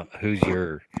 Case. I don't know who's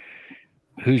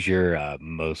your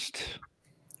most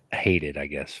hated, I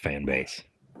guess, fan base.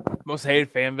 Most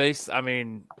hated fan base. I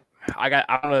mean,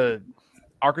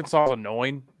 Arkansas is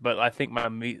annoying, but I think my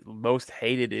most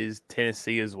hated is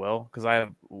Tennessee as well, because I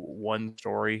have one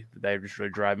story that just really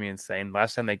drive me insane.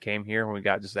 Last time they came here, when we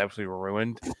got just absolutely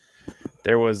ruined,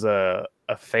 there was a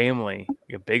family,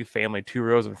 a big family, 2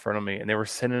 rows in front of me, and they were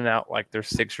sending out like their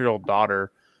 6-year-old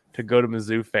daughter to go to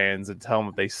Mizzou fans and tell them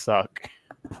that they suck.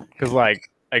 Because, like,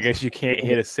 I guess you can't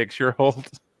hit a 6-year-old.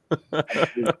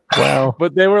 Well,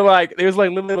 but they were like, it was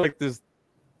like literally like this.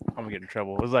 I'm gonna get in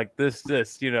trouble. It was like this,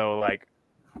 like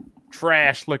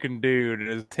trash looking dude in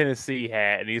his Tennessee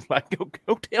hat, and he's like,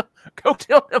 go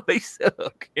tell them they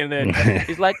suck. And then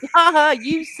he's like, haha,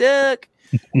 you suck.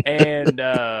 And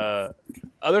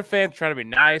other fans trying to be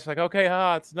nice, like, okay,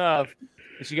 it's enough.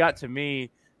 And she got to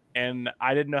me, and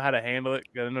I didn't know how to handle it.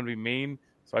 I didn't know to be mean.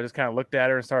 So I just kind of looked at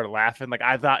her and started laughing. Like,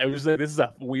 I thought it was like, this is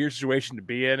a weird situation to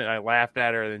be in. And I laughed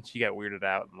at her, and then she got weirded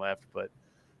out and left. But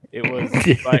it was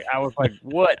like, I was like,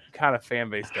 what kind of fan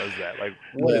base does that? Like,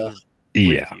 what is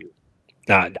with you?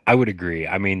 I would agree.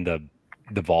 I mean, the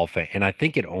Vol fan, and I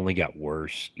think it only got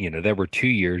worse. You know, there were 2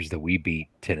 years that we beat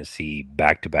Tennessee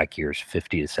back-to-back years,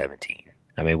 50-17.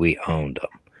 I mean, we owned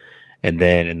them. And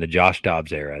then in the Josh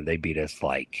Dobbs era, they beat us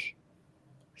like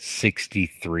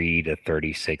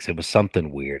 63-36. It was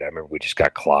something weird. I remember we just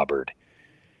got clobbered.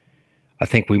 I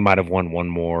think we might have won one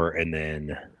more, and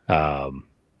then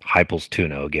Heupel's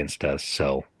 2-0 against us.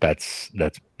 So that's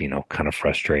kind of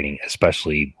frustrating,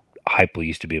 especially Heupel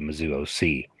used to be a Mizzou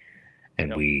OC,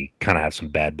 and we kind of have some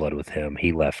bad blood with him.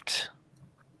 He left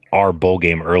our bowl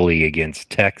game early against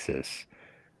Texas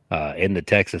in the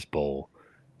Texas Bowl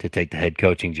to take the head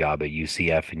coaching job at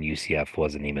UCF, and UCF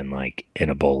wasn't even like in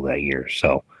a bowl that year.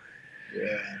 So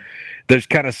there's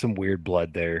kind of some weird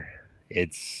blood there.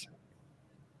 It's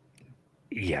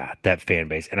that fan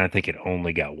base, and I think it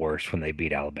only got worse when they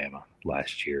beat Alabama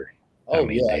last year.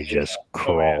 They just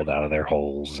crawled out of their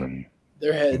holes, and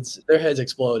their heads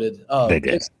exploded. They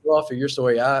did. Off of your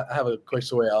story, I have a quick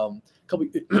story.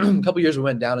 Couple years we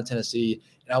went down to Tennessee,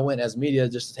 and I went as media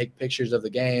just to take pictures of the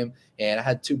game. And I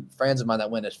had 2 friends of mine that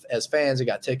went as fans. They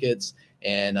got tickets,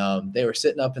 and they were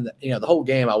sitting up in the whole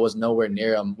game. I was nowhere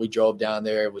near them. We drove down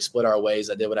there. We split our ways.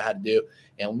 I did what I had to do,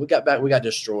 and when we got back, we got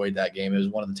destroyed that game. It was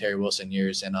one of the Terry Wilson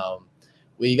years, and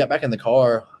we got back in the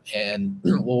car, and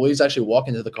we was actually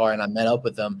walking to the car, and I met up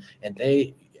with them, and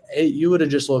you would have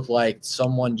just looked like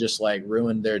someone just like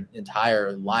ruined their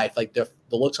entire life. Like the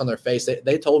looks on their face,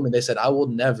 they told me, they said, I will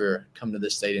never come to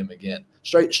this stadium again.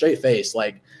 Straight face.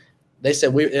 Like they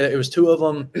said, it was 2 of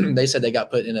them. They said they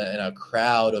got put in a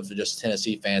crowd of just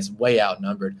Tennessee fans, way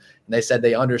outnumbered. And they said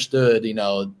they understood,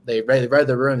 they read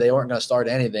the room. They weren't going to start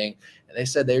anything. And they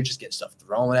said they were just getting stuff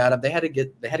thrown at them. They had to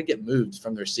get moved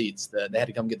from their seats. They had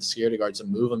to come get the security guards to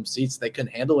move them seats. They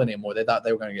couldn't handle it anymore. They thought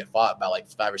they were going to get fought by like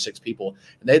 5 or 6 people.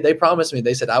 And they promised me.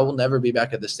 They said, I will never be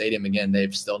back at the stadium again.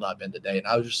 They've still not been today. And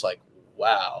I was just like,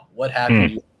 wow, what happened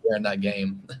to you during that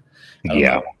game?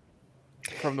 Yeah.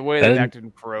 From the way they acted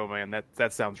in pro, man,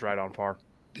 that sounds right on par.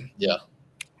 Yeah.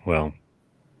 Well,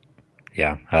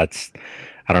 yeah, I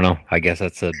don't know. I guess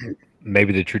that's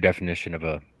maybe the true definition of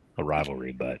a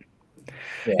rivalry, but.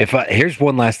 Yeah. Here's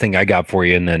one last thing I got for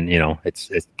you, and then it's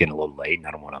getting a little late, and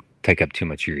I don't want to take up too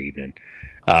much of your evening.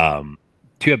 2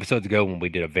 episodes ago, when we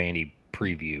did a Vandy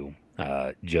preview,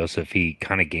 Joseph, he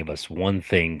kind of gave us one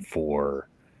thing for,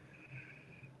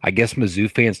 I guess,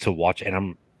 Mizzou fans to watch, and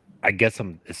I'm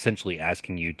essentially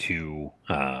asking you to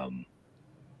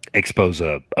expose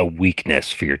a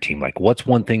weakness for your team. Like, what's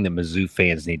one thing that Mizzou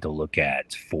fans need to look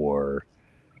at for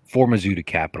Mizzou to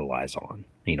capitalize on?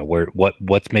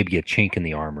 What's maybe a chink in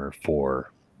the armor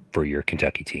for your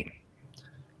Kentucky team?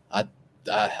 I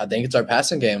think it's our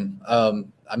passing game.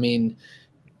 I mean,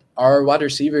 our wide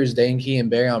receivers, Dane Key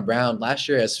and Barryon Brown, last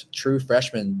year as true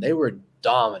freshmen, they were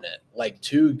dominant, like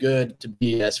too good to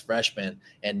be as freshmen.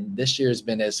 And this year has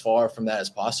been as far from that as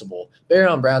possible.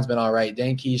 Barryon Brown's been all right.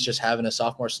 Dane Key's just having a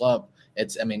sophomore slump.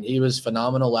 He was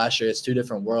phenomenal last year. It's two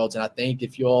different worlds. And I think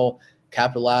if you all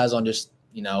capitalize on just,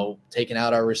 taking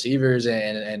out our receivers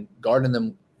and guarding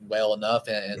them well enough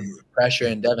and pressure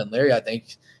and Devin Leary, I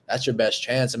think that's your best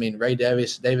chance. I mean, Ray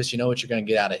Davis, you know what you're going to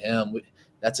get out of him.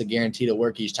 That's a guarantee to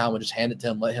work each time. We'll just hand it to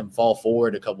him, let him fall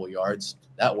forward a couple of yards.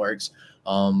 That works.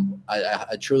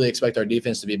 I truly expect our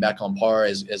defense to be back on par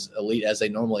as elite as they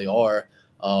normally are.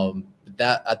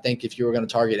 That I think if you were going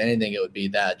to target anything, it would be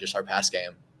that, just our pass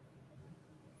game.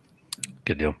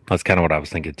 Good deal. That's kind of what I was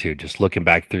thinking too. Just looking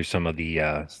back through some of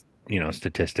the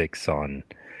statistics on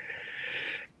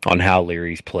how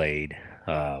Leary's played,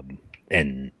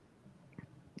 and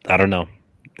I don't know.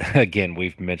 Again,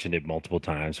 we've mentioned it multiple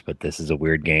times, but this is a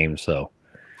weird game, so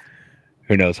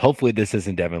who knows? Hopefully, this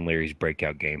isn't Devin Leary's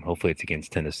breakout game. Hopefully, it's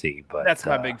against Tennessee. But that's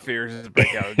my big fear is his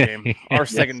breakout game. Our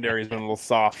secondary has been a little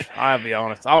soft. I'll be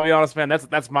honest, man.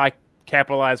 That's my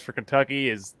capitalize for Kentucky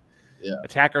is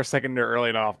attack our secondary early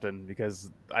and often,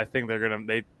 because I think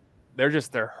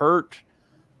they're hurt.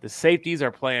 The safeties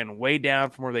are playing way down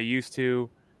from where they used to,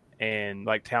 and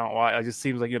like talent wise, it just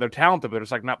seems like they're talented, but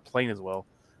it's like not playing as well.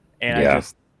 And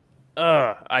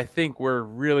I think we're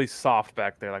really soft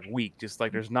back there, like weak. Just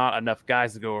like there's not enough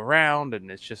guys to go around, and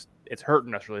it's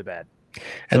hurting us really bad.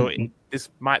 So this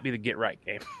might be the get right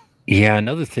game. Yeah,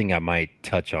 another thing I might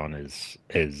touch on is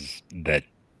that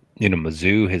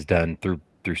Mizzou has done through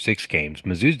 6 games.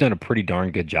 Mizzou's done a pretty darn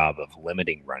good job of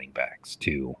limiting running backs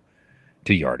to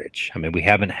yardage. I mean, we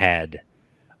haven't had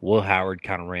Will Howard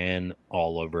kind of ran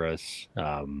all over us,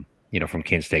 from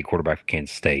Kansas State, quarterback for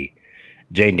Kansas State.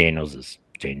 Jane Daniels is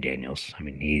Jane Daniels. I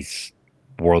mean, he's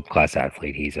a world-class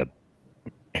athlete. He's a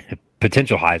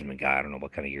potential Heisman guy. I don't know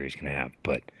what kind of year he's going to have,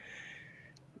 but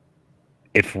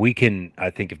if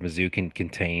Mizzou can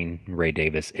contain Ray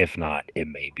Davis, if not, it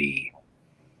might be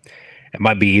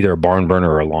either a barn burner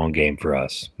or a long game for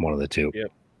us, one of the two.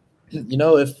 Yep.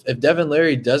 If Devin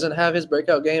Leary doesn't have his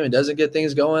breakout game and doesn't get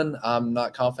things going, I'm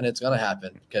not confident it's going to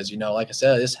happen because, like I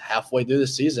said, it's halfway through the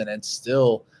season and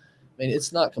still,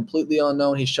 it's not completely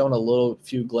unknown. He's shown a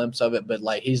few glimpses of it, but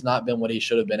he's not been what he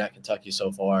should have been at Kentucky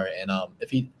so far. And if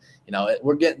he,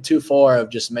 we're getting too far of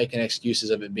just making excuses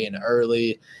of it being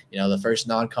early. The first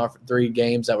non-conference 3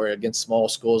 games that were against small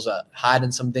schools,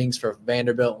 hiding some things for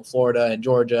Vanderbilt and Florida and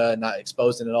Georgia and not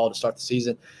exposing it all to start the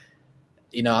season.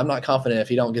 I'm not confident if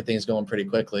you don't get things going pretty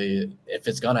quickly, if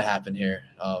it's going to happen here.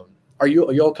 Are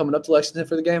you all coming up to Lexington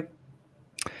for the game?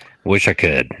 Wish I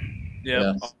could.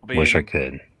 Yeah. Wish I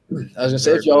could. I was going to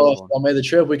say, if y'all made the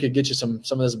trip, we could get you some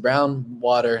of this brown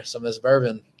water, some of this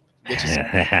bourbon. Get you some.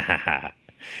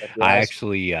 I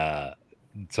actually,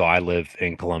 so I live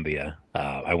in Columbia.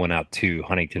 I went out to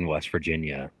Huntington, West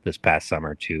Virginia this past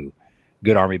summer to a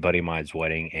good Army buddy of mine's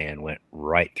wedding and went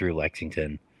right through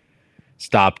Lexington.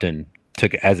 Stopped and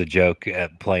took, as a joke,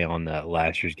 play on the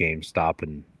last year's game, stopped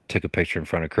and took a picture in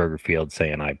front of Kroger Field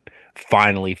saying I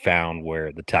finally found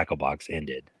where the tackle box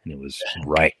ended. And it was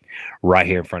right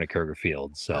here in front of Kroger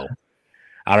Field. So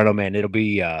I don't know, man. It'll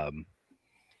be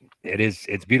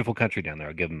it's beautiful country down there.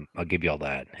 I'll give you all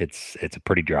that. It's a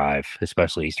pretty drive,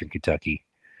 especially Eastern Kentucky.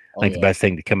 I think the best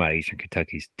thing to come out of Eastern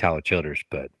Kentucky is Tyler Childers,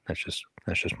 but that's just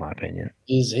my opinion.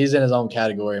 He's in his own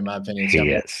category, in my opinion. He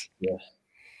is. Yeah.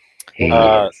 He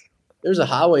is. There's a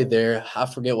highway there. I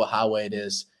forget what highway it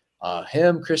is.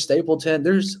 Him, Chris Stapleton.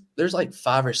 There's like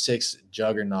 5 or 6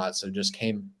 juggernauts that just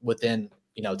came within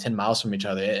 10 miles from each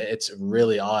other. It's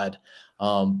really odd.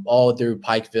 All through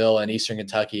Pikeville and Eastern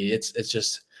Kentucky. It's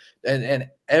just and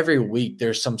every week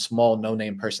there's some small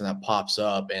no-name person that pops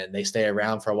up and they stay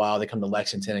around for a while. They come to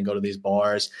Lexington and go to these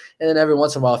bars, and then every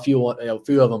once in a while a few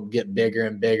of them get bigger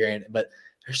and bigger. But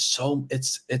there's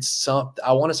it's some,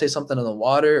 I want to say something in the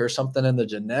water or something in the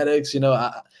genetics.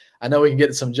 I know we can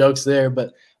get some jokes there,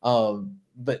 but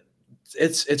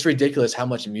it's ridiculous how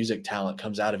much music talent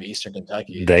comes out of Eastern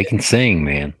Kentucky. They can sing,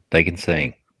 man. They can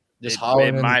sing. Just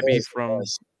it might be from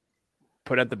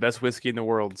put out the best whiskey in the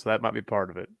world, so that might be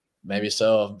part of it. Maybe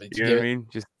so. You know what I mean?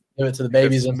 Just give it to the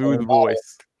babies and smooth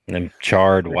voice. Them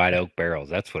charred white oak barrels.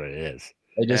 That's what it is.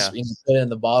 They just put it in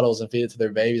the bottles and feed it to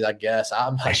their babies, I guess.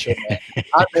 I'm not sure.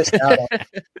 I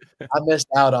missed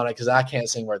out on it because I can't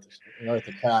sing worth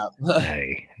a crap.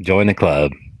 Hey, join the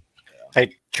club.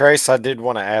 Hey, Trace, I did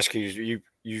want to ask you.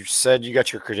 You said you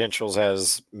got your credentials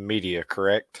as media,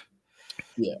 correct?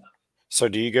 Yeah. So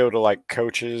do you go to like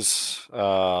coaches,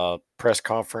 press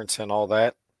conference, and all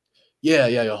that? Yeah,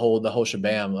 the whole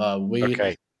shabam.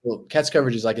 Okay. Well, Cats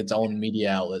coverage is like its own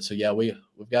media outlet. So yeah, we've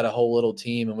got a whole little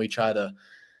team, and we try to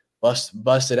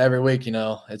bust it every week.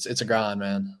 It's a grind,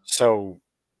 man. So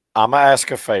I'm gonna ask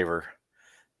a favor.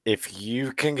 If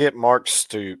you can get Mark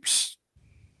Stoops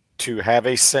to have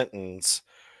a sentence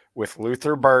with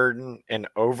Luther Burden and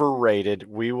overrated,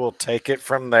 we will take it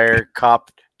from there.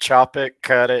 Chop it,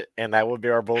 cut it, and that will be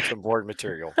our bulletin board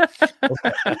material.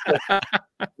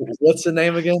 What's the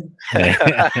name again? Can't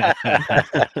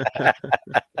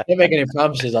make any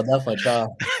promises. I'll definitely try.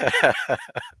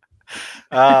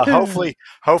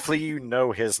 Hopefully you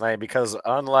know his name, because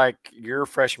unlike your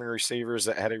freshman receivers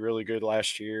that had a really good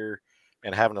last year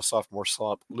and having a sophomore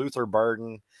slump, Luther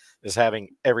Burden is having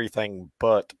everything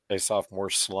but a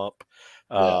sophomore slump.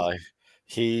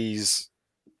 He's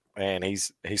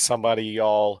somebody,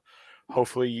 y'all.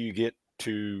 Hopefully you get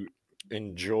to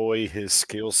enjoy his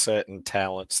skill set and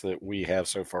talents that we have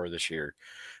so far this year.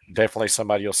 Definitely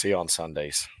somebody you'll see on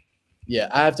Sundays. Yeah,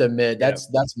 I have to admit that's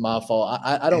my fault.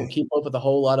 I don't keep up with a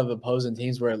whole lot of opposing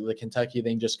teams where the Kentucky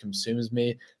thing just consumes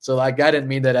me. So like I didn't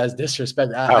mean that as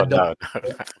disrespect. I don't.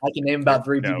 I can name about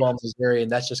 3 people on Missouri,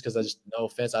 and that's just because no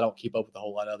offense, I don't keep up with a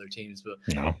whole lot of other teams. But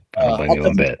no, I don't blame you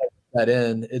one bit. That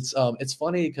in it's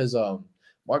funny because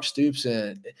Mark Stoops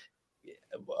and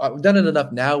I've done it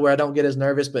enough now where I don't get as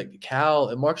nervous, but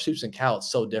Mark Stoops and Cal,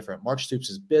 it's so different. Mark Stoops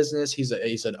is business. He's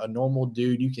a normal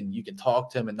dude. You can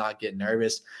talk to him and not get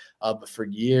nervous. But for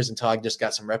years, until I just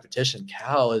got some repetition,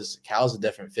 Cal's a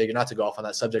different figure. Not to go off on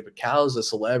that subject, but Cal's a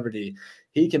celebrity.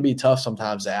 He can be tough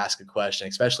sometimes to ask a question,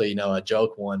 especially a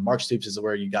joke one. Mark Stoops is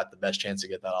where you got the best chance to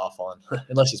get that off on,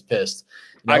 unless he's pissed.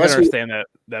 I can understand that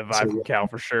vibe from Cal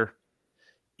for sure.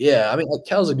 Yeah, I mean, like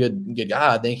Cal's a good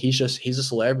guy. I think he's a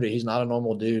celebrity. He's not a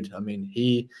normal dude. I mean,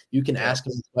 you can ask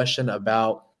him a question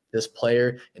about this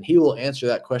player, and he will answer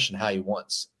that question how he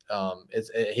wants.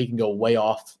 He can go way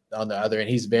off on the other, and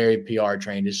he's very PR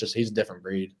trained. It's just he's a different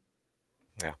breed.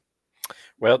 Yeah.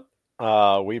 Well,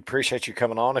 we appreciate you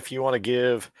coming on. If you want to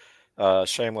give a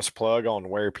shameless plug on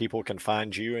where people can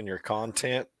find you and your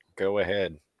content, go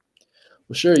ahead.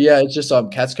 Well, sure. Yeah, it's just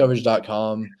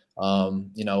catscoverage.com.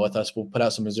 With us, we'll put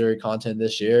out some Missouri content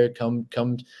this year. Come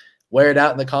wear it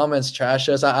out in the comments, trash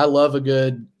us. I love a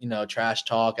good, trash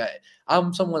talk.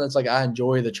 I'm someone that's like, I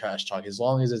enjoy the trash talk as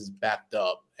long as it's backed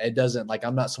up. It doesn't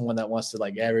I'm not someone that wants to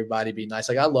like everybody be nice.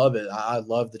 Like I love it. I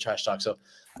love the trash talk. So,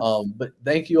 but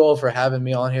thank you all for having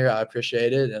me on here. I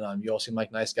appreciate it. And you all seem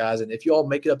like nice guys. And if you all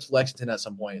make it up to Lexington at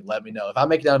some point, let me know. If I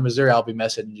make it down to Missouri, I'll be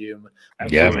messaging you.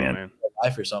 Yeah, man.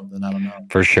 Life or something. I don't know.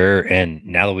 For sure. And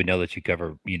now that we know that you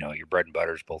cover, your bread and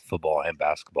butter is both football and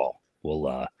basketball,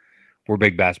 we're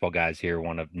big basketball guys here.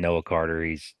 One of Noah Carter,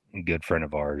 he's a good friend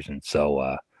of ours. And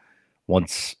so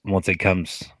once it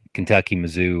comes Kentucky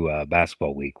Mizzou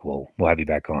basketball week, we'll have you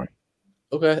back on.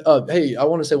 Okay. Hey, I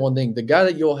want to say one thing. The guy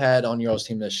that you all had on your all's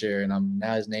team this year, and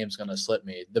now his name's gonna slip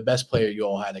me. The best player you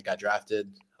all had that got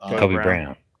drafted, Kobe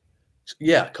Brown.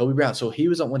 Yeah, Kobe Brown. So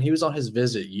when he was on his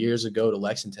visit years ago to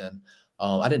Lexington.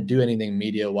 I didn't do anything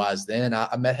media wise then.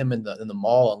 I met him in the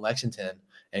mall in Lexington,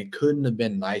 and it couldn't have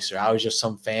been nicer. I was just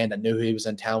some fan that knew he was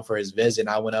in town for his visit. And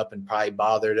I went up and probably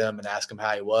bothered him and asked him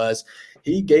how he was.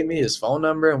 He gave me his phone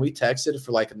number, and we texted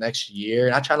for like the next year.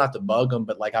 And I try not to bug him,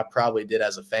 but like I probably did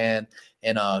as a fan.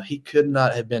 And he could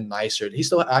not have been nicer. He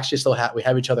we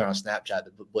have each other on Snapchat,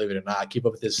 believe it or not. I keep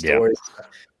up with his stories.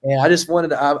 And I just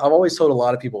I've always told a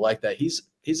lot of people like that. He's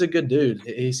a good dude.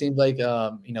 He seems like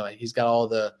he's got all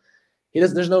the.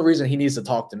 There's no reason he needs to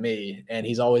talk to me, and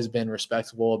he's always been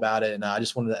respectable about it. And I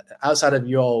just wanted to, outside of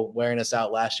you all wearing us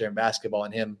out last year in basketball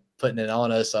and him putting it on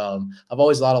us, I've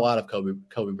always thought a lot of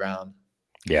Kobe Brown.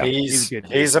 Yeah, he's a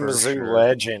Mizzou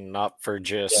legend, not for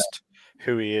just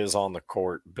who he is on the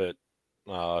court, but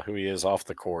who he is off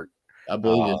the court. I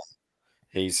believe it.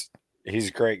 He's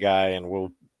a great guy, and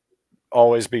will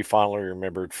always be fondly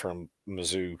remembered from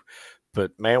Mizzou.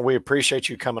 But man, we appreciate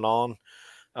you coming on,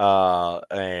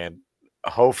 and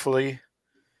hopefully,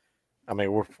 I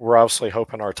mean, we're obviously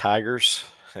hoping our Tigers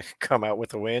come out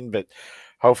with a win, but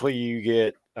hopefully you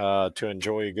get to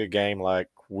enjoy a good game like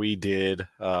we did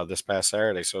this past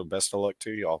Saturday. So best of luck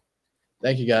to y'all.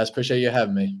 Thank you, guys. Appreciate you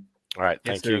having me. All right.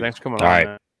 Thank you. Thanks for coming on. All right.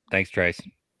 Man. Thanks, Trace.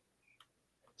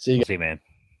 See you, See you, man.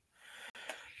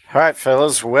 All right,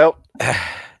 fellas. Well,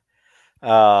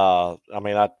 I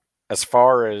mean, as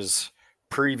far as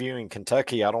previewing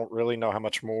Kentucky, I don't really know how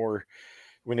much more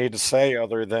we need to say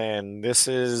other than this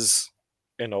is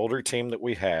an older team that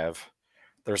we have.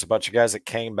 There's a bunch of guys that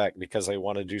came back because they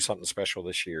want to do something special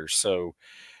this year. So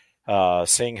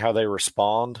seeing how they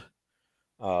respond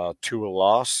to a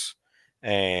loss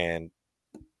and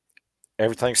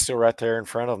everything's still right there in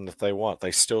front of them that they want.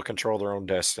 They still control their own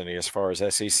destiny as far as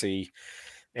SEC.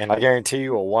 And I guarantee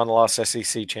you a one-loss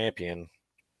SEC champion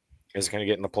is going to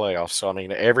get in the playoffs. So, I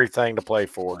mean, everything to play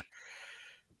for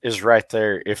is right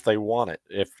there if they want it.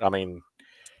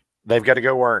 They've got to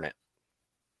go earn it.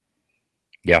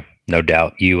 Yeah, no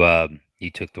doubt. You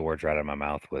took the words right out of my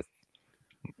mouth.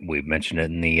 We mentioned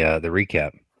it in the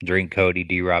recap. Drink, Cody,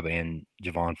 D-Rob, and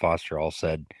Javon Foster all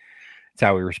said it's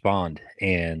how we respond,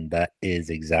 and that is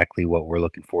exactly what we're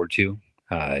looking forward to.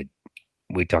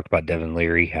 We talked about Devin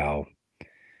Leary, how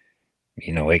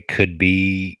it could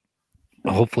be.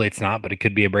 Hopefully, it's not, but it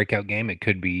could be a breakout game. It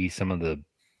could be some of the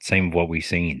same of what we've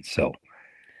seen. So,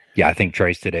 yeah, I think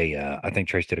Trace did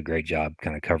a great job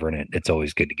kind of covering it. It's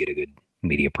always good to get a good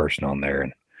media person on there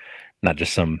and not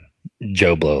just some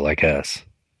Joe Blow like us.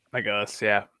 Like us,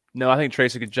 yeah. No, I think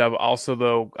Trace did a good job. Also,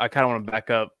 though, I kind of want to back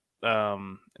up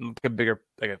and look at bigger,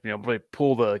 really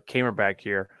pull the camera back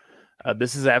here.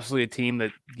 This is absolutely a team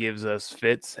that gives us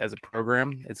fits as a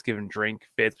program. It's given Drink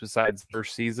fits besides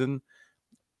first season.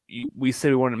 We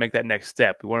said we wanted to make that next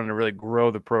step. We wanted to really grow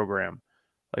the program.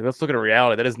 Like, let's look at a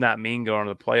reality. That does not mean going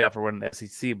to the playoff or winning the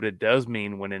SEC, but it does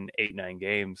mean winning 8-9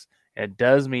 games. And it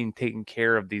does mean taking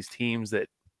care of these teams that,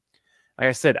 like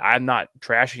I said, I'm not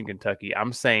trashing Kentucky.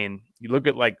 I'm saying you look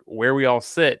at like where we all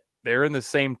sit. They're in the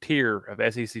same tier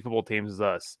of SEC football teams as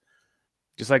us.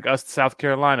 Just like us, South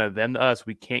Carolina, them to us,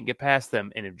 we can't get past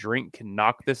them. And if Drink can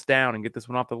knock this down and get this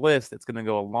one off the list, it's going to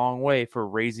go a long way for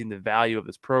raising the value of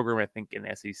this program, I think, in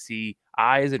SEC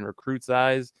eyes and recruits'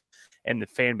 eyes and the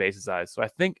fan base's eyes. So I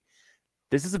think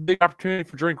this is a big opportunity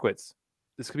for Drinkwitz.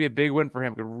 This could be a big win for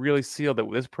him. Could really seal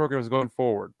that this program is going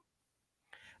forward.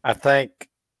 I think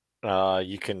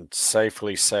you can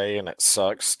safely say, and it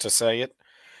sucks to say it,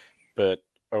 but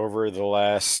over the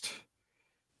last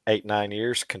 8-9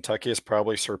 years, Kentucky has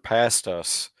probably surpassed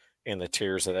us in the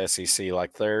tiers at SEC.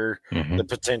 Like they're the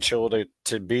potential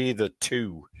to be the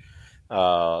two,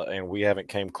 and we haven't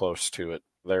came close to it.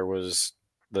 There was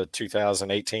the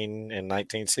 2018 and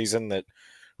 19 season that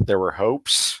there were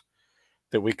hopes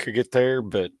that we could get there,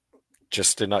 but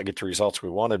just did not get the results we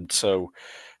wanted. So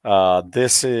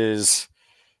this is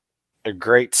a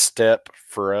great step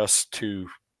for us to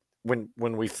when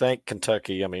we think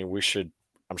Kentucky. I mean,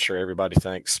 I'm sure everybody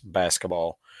thinks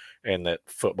basketball and that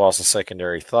football's a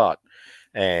secondary thought.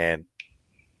 And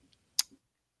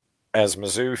as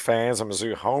Mizzou fans and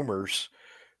Mizzou homers,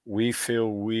 we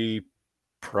feel we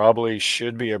probably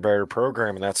should be a better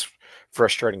program, and that's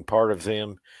frustrating part of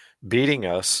them beating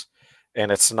us. And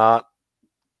it's not,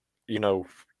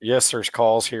 yes, there's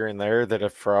calls here and there that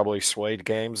have probably swayed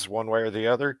games one way or the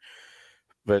other,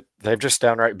 but they've just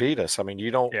downright beat us. I mean,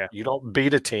 you don't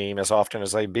beat a team as often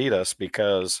as they beat us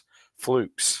because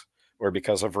flukes or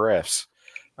because of refs.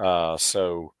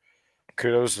 So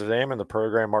kudos to them and the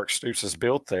program Mark Stoops has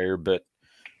built there. But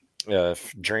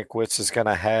if Drinkwitz is going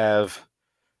to have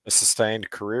a sustained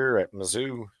career at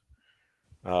Mizzou,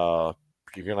 you're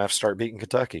going to have to start beating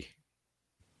Kentucky.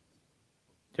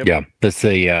 Yep. Yeah,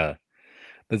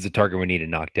 that's a target we need to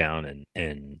knock down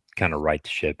and kind of right the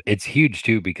ship. It's huge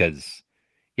too because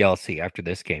I'll see after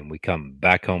this game we come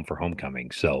back home for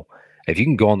homecoming. So if you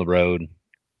can go on the road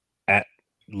at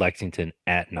Lexington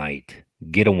at night,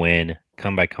 get a win,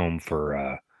 come back home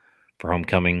for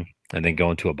homecoming, and then go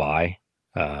into a bye,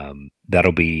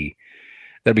 that'll be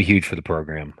huge for the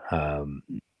program.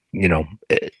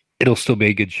 It'll still be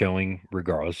a good showing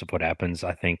regardless of what happens,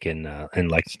 I think, in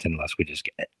Lexington, unless we just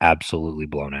get absolutely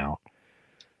blown out.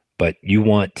 But you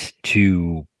want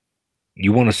to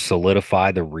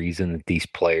solidify the reason that these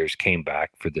players came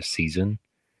back for this season.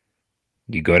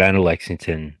 You go down to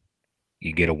Lexington,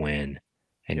 you get a win,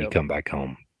 and you come back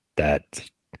home. That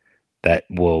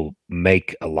will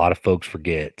make a lot of folks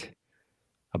forget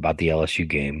about the LSU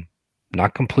game.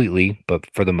 Not completely, but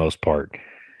for the most part.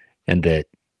 And that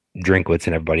Drinkwitz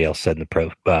and everybody else said in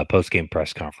the post-game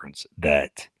press conference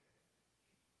that,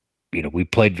 we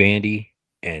played Vandy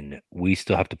and we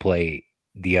still have to play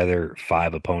the other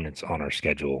 5 opponents on our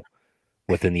schedule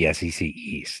within the SEC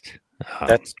East.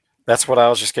 That's what I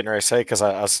was just getting ready to say because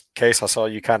I saw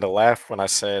you kind of laugh when I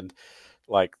said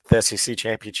like the SEC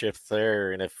championship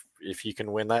there, and if you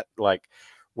can win that, like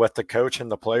what the coach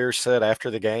and the players said after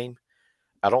the game,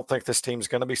 I don't think this team's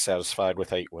going to be satisfied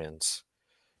with 8 wins.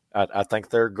 I think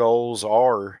their goals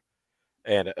are,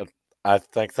 and I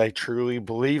think they truly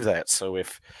believe that. So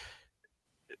if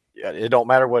it don't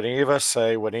matter what any of us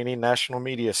say, what any national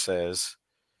media says,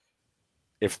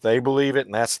 if they believe it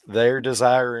and that's their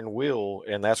desire and will,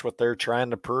 and that's what they're trying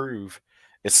to prove,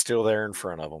 it's still there in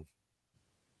front of them.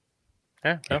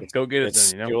 Yeah, go get it. It's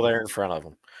still there in front of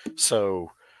them. So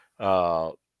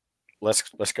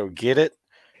Let's go get it.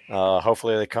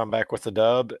 Hopefully they come back with the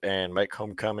dub and make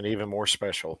homecoming even more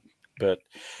special. But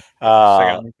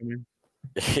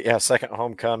yeah, second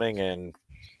homecoming, and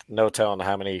no telling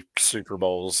how many Super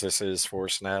Bowls this is for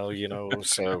us now,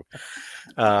 So,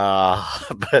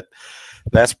 but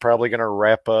that's probably going to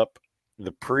wrap up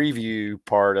the preview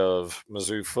part of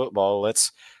Mizzou football.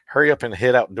 Let's hurry up and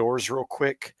hit outdoors real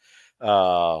quick.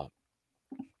 Man,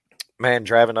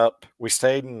 driving up, we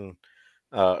stayed in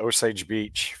Osage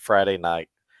Beach Friday night.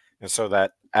 And so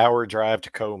that hour drive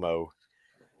to Como,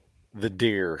 the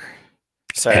deer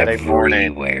Saturday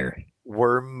morning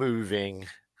were moving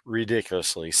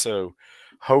ridiculously. So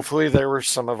hopefully there were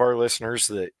some of our listeners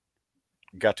that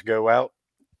got to go out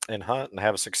and hunt and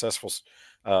have a successful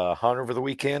hunt over the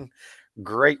weekend.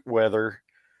 Great weather.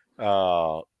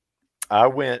 I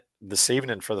went this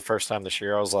evening for the first time this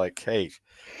year. I was like, hey,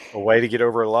 a way to get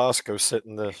over a loss, go sit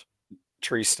in the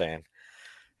tree stand.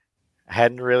 I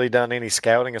hadn't really done any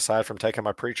scouting aside from taking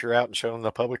my preacher out and showing him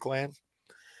the public land.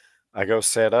 I go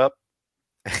set up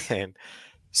and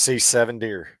see 7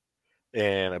 deer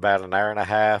in about an hour and a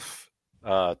half,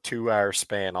 2-hour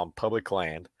span on public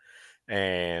land,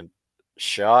 and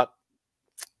shot.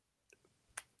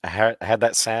 I had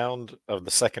that sound of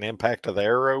the second impact of the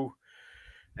arrow,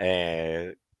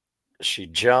 and she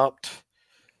jumped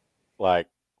like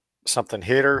something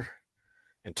hit her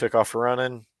and took off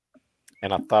running.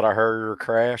 And I thought I heard her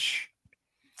crash.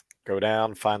 Go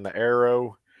down, find the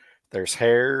arrow. There's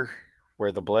hair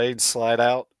where the blades slide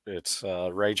out. It's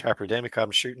Rage Hyperdemic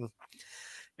I'm shooting.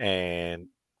 And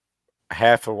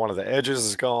half of one of the edges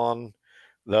is gone.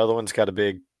 The other one's got a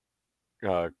big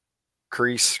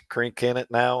crink in it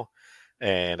now.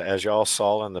 And as y'all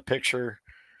saw in the picture,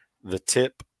 the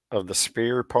tip of the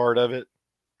spear part of it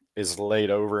is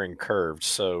laid over and curved.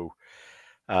 So,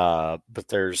 but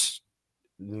there's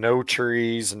no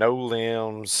trees, no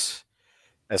limbs.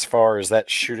 As far as that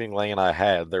shooting lane I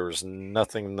had, there was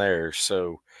nothing there.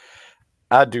 So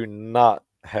I do not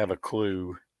have a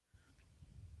clue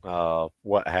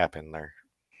what happened there.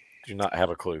 Do not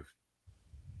have a clue.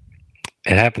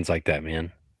 It happens like that,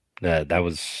 man. That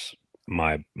was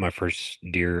my first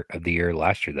deer of the year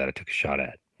last year that I took a shot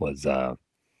at. Was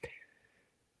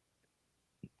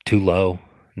too low.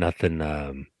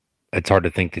 Nothing. It's hard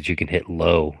to think that you can hit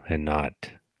low and not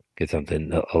get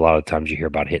something. A lot of times you hear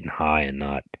about hitting high and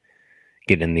not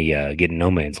getting no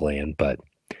man's land. But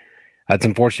that's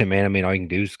unfortunate, man. I mean, all you can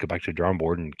do is go back to the drawing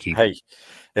board and keep. Hey,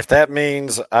 if that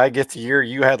means I get the year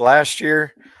you had last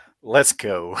year, let's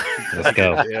go. Let's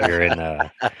go. Yeah.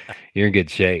 You're in good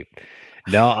shape.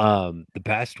 No, the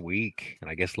past week, and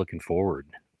I guess looking forward,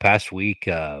 I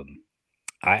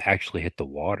actually hit the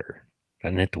water. I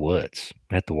didn't hit the woods.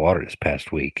 I hit the water this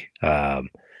past week.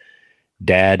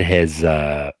 Dad has,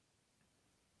 I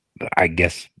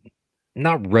guess,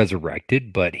 not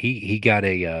resurrected, but he got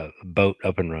a boat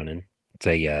up and running. It's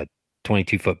a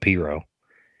 22-foot Piro.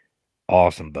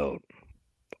 Awesome boat.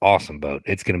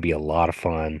 It's going to be a lot of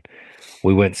fun.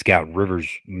 We went scouting rivers.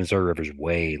 Missouri River's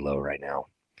way low right now.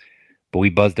 But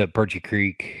we buzzed up Perchy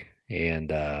Creek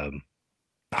and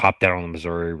hopped out on the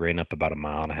Missouri, ran up about 1.5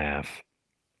 miles.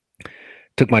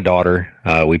 Took my daughter.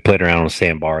 We played around on a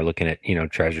sandbar looking at,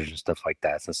 treasures and stuff like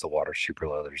that. Since the water's super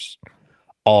low, there's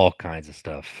all kinds of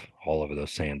stuff all over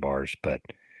those sandbars. But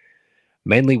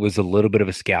mainly was a little bit of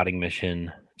a scouting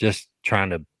mission, just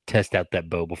trying to test out that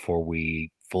bow before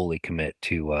we fully commit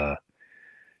to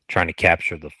trying to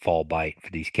capture the fall bite for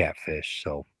these catfish.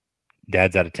 So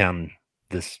Dad's out of town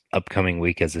this upcoming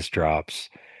week as this drops.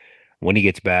 When he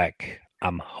gets back,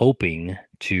 I'm hoping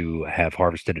to have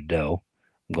harvested a doe.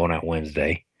 I'm going out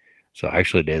Wednesday. So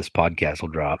actually this podcast will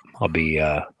drop. I'll be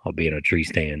in a tree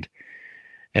stand.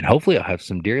 And hopefully I'll have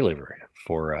some deer liver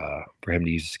for him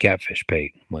to use as catfish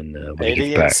bait when he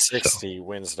gets back. 60 so.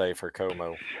 Wednesday for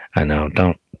Como. I know.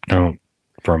 Don't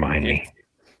remind me.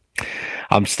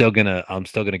 I'm still gonna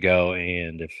go,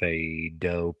 and if a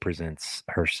doe presents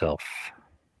herself.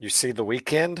 You see the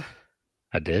weekend?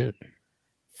 I did.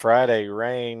 Friday,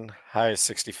 rain, high is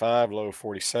 65, low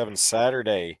 47.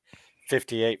 Saturday,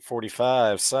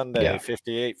 58-45. Sunday,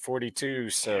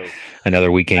 58-42. So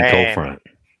another weekend cold front.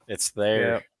 It's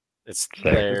there. Yep. It's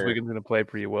there. there. This weekend's gonna play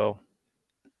pretty well.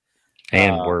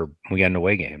 And we got an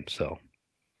away game, so.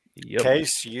 Yep.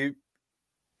 Case, you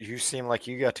seem like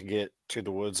you got to get to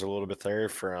the woods a little bit there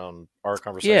from our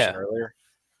conversation earlier.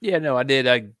 Yeah, no, I did.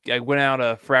 I went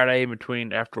out Friday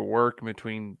after work,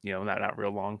 not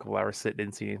real long, couple hours sit,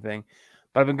 didn't see anything.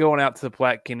 But I've been going out to the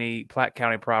Platte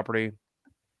County property.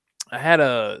 I had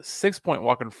a 6-point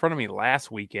walk in front of me last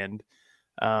weekend.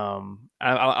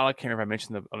 I can't remember if I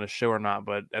mentioned on the show or not,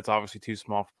 but that's obviously too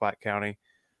small for Platte County.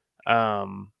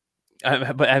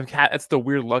 That's the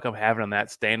weird luck I'm having on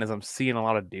that stand is I'm seeing a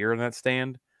lot of deer in that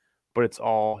stand, but it's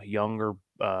all younger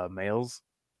males,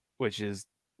 which is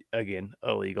again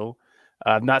illegal.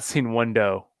 I've not seen one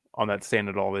doe on that stand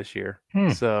at all this year.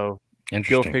 So go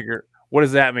Interesting. figure. What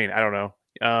does that mean? I don't know.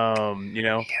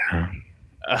 Yeah.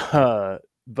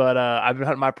 But I've been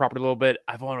hunting my property a little bit.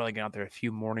 I've only really gone out there a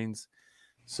few mornings,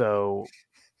 so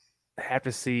I have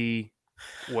to see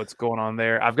what's going on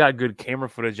there. I've got good camera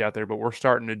footage out there, but we're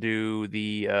starting to do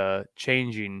the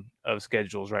changing of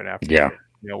schedules right now. Yeah.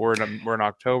 We're in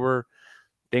October.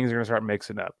 Things are going to start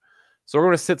mixing up, so we're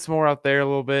going to sit some more out there a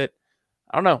little bit.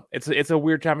 I don't know. It's a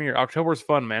weird time of year. October is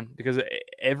fun, man, because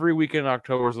every weekend in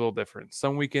October is a little different.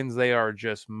 Some weekends they are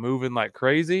just moving like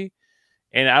crazy,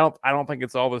 and I don't think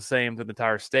it's all the same to the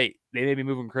entire state. They may be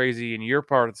moving crazy in your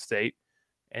part of the state,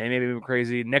 and they may be moving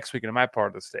crazy next weekend in my part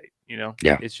of the state.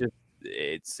 Yeah.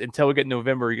 It's until we get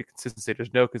November, you get consistency.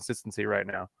 There's no consistency right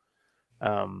now.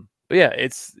 But yeah,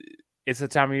 it's the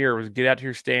time of year where get out to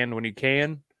your stand when you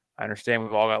can. I understand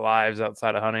we've all got lives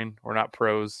outside of hunting. We're not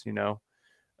pros,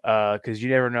 because you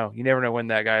never know. You never know when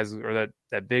that guy's or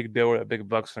that big bill or that big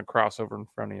buck's gonna cross over in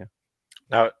front of you.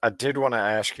 Now, I did want to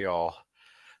ask y'all,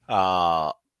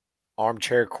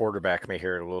 armchair quarterback me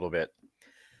here a little bit.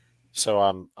 So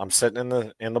I'm sitting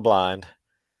in the blind,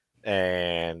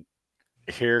 and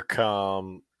here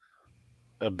come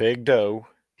a big doe,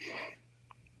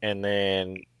 and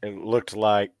then it looked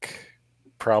like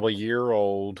probably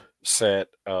year-old set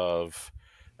of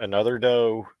another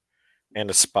doe and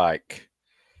a spike.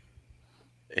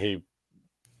 He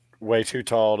way too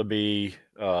tall to be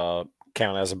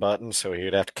count as a button, so he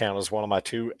would have to count as one of my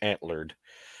two antlered.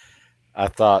 I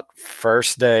thought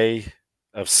first day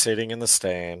of sitting in the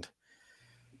stand,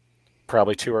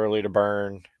 probably too early to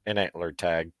burn an antler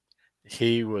tag.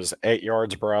 He was 8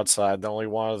 yards broadside, the only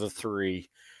one of the three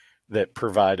that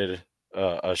provided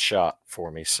a shot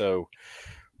for me. So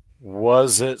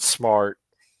was it smart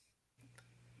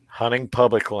hunting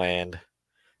public land?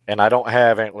 And I don't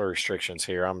have antler restrictions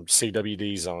here. I'm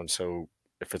CWD zone, so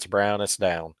if it's brown, it's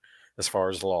down as far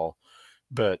as the law.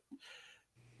 But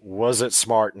was it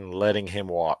smart in letting him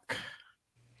walk?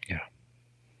 Yeah.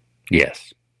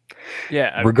 Yes.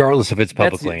 Yeah. Regardless if it's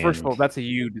public land. First of all, that's a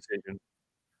you decision.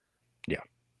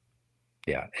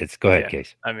 Yeah. Go ahead,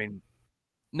 Case. I mean,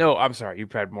 no, I'm sorry. You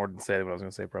probably had more to say than what I was going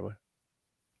to say, probably.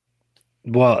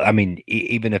 Well, I mean,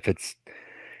 even if it's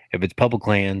public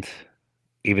land,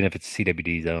 even if it's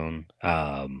CWD zone,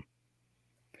 I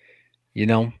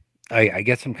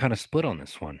guess I'm kind of split on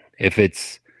this one. If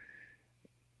it's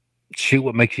shoot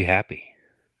what makes you happy,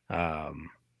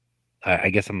 I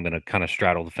guess I'm going to kind of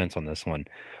straddle the fence on this one.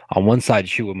 On one side,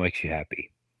 shoot what makes you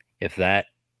happy. If that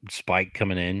spike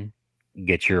coming in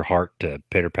gets your heart to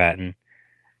pitter-patting,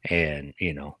 and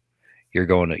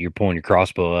you're pulling your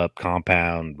crossbow up,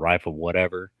 compound, rifle,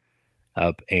 whatever,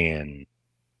 up, and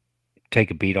take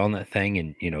a beat on that thing,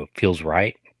 and it feels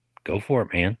right, go for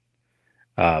it, man.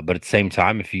 But at the same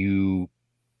time, if you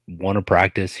want to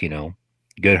practice,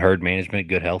 good herd management,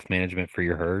 good health management for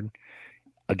your herd,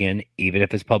 again, even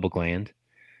if it's public land,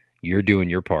 you're doing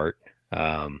your part.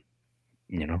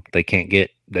 They can't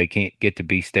get to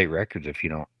be state records if you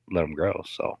don't let them grow.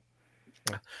 So,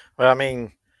 well, I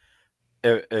mean,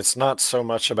 it's not so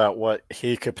much about what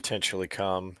he could potentially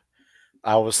come.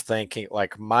 I was thinking,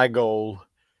 like, my goal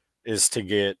is to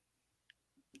get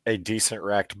a decent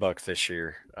racked buck this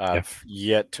year. I've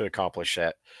yet to accomplish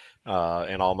that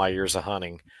in all my years of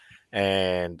hunting.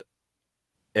 And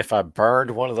if I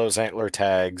burned one of those antler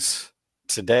tags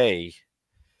today,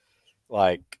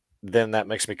 then that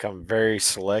makes me become very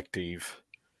selective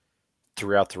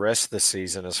throughout the rest of the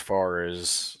season as far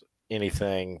as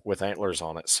anything with antlers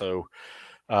on it. So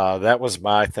that was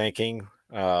my thinking.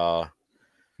 And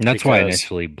that's why I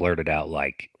initially blurted out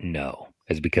no,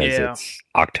 is because it's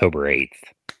October 8th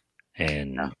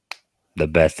and the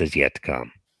best is yet to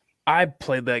come. I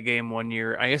played that game one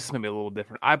year. I guess it's going to be a little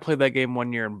different. I played that game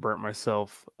one year and burnt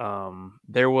myself.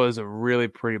 There was a really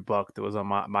pretty buck that was on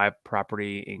my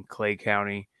property in Clay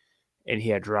County, and he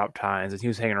had drop tines, and he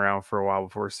was hanging around for a while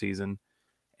before season.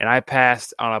 And I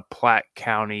passed on a Platte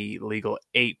County legal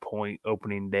 8-point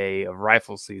opening day of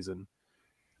rifle season.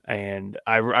 And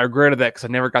I regretted that because I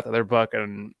never got the other buck,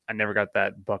 and I never got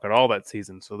that buck at all that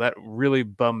season. So that really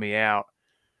bummed me out.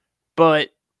 But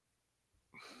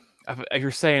if you're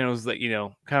saying it was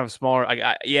kind of smaller,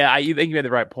 I think you made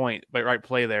the right point, right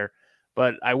play there.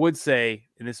 But I would say,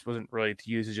 and this wasn't really to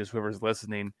use, it's just whoever's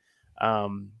listening,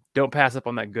 don't pass up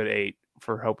on that good 8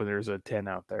 for hoping there's a 10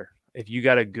 out there. if you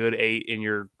got a good 8 in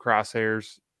your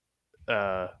crosshairs,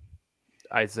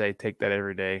 I'd say take that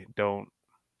every day. Don't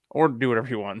or do whatever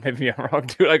you want. Maybe I'm wrong.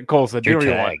 Do like Cole said. Do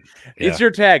whatever you want. Yeah. It's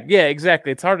your tag. Yeah,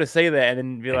 exactly. It's hard to say that and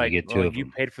then be And like, you get two well, of you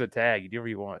them. paid for the tag. You do whatever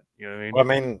you want. You know what I mean? Well, I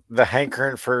mean, the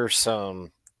hankering for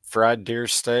some fried deer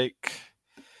steak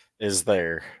is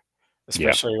there,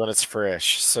 especially when it's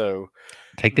fresh. So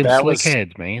take them that slick was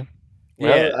heads, man.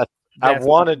 well. Yeah, I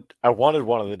wanted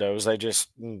one of the does. They just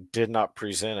did not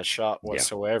present a shot Yeah.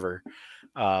 whatsoever.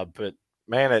 But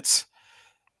man, it's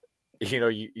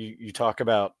you talk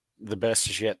about the best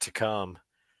is yet to come.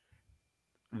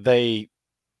 They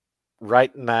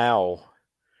right now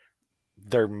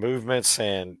their movements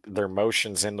and their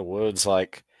motions in the woods,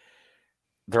 like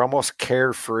they're almost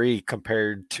carefree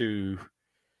compared to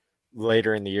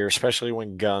later in the year, especially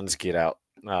when guns get out.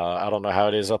 I don't know how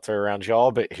it is up there around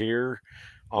y'all, but here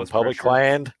on Less public pressure.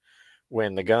 land,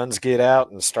 when the guns get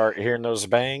out and start hearing those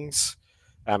bangs,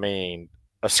 I mean,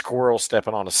 a squirrel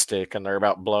stepping on a stick and they're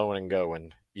about blowing and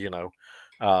going,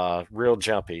 real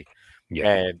jumpy.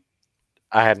 Yeah. And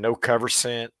I had no cover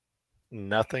scent,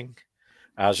 nothing.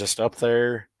 I was just up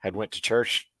there, had went to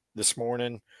church this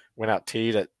morning, went out to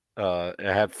eat at, I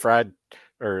had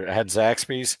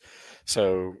Zaxby's.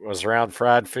 So I was around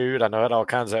fried food. I know it had all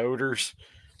kinds of odors.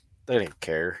 They didn't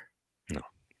care. No.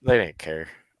 They didn't care.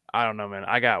 I don't know, man.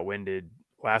 I got winded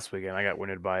last weekend. I got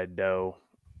winded by a doe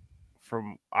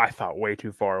from, I thought, way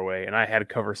too far away. And I had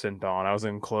cover scent on. I was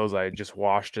in clothes I had just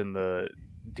washed in the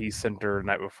decenter the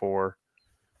night before.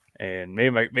 And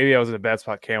maybe I was in a bad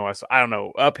spot camo. So I don't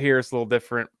know. Up here it's a little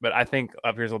different, but I think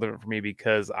up here is a little different for me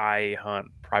because I hunt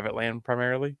private land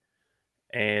primarily.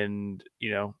 And,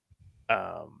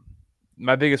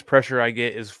 my biggest pressure I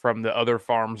get is from the other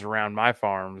farms around my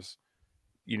farms,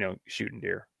 shooting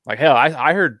deer. Like, hell,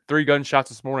 I heard 3 gunshots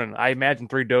this morning. I imagine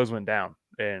 3 does went down.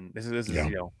 And this is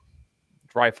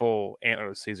rifle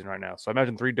antler season right now. So I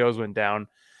imagine 3 does went down.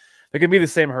 They can be the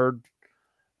same herd.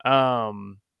 I'll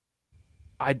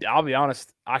be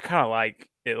honest, I kind of like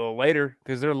it a little later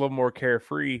because they're a little more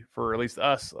carefree for at least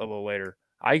us a little later.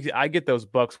 I get those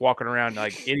bucks walking around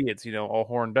like idiots, all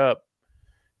horned up.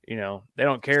 They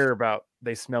don't care about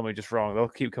they smell me just wrong. They'll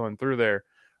keep coming through there.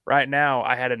 Right now,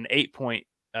 I had an 8-point.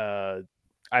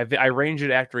 I ranged it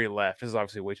after he left. This is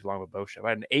obviously way too long of a bow shot. I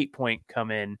had an 8-point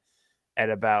come in at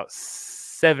about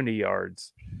 70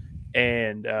 yards,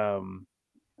 and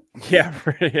yeah,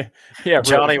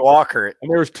 Johnny Walker.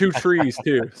 And there was 2 trees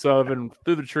too, so I've been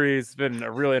through the trees. It's been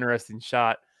a really interesting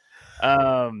shot.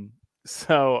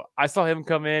 So I saw him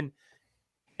come in,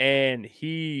 and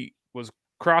he was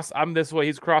I'm this way,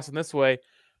 he's crossing this way,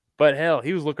 but hell,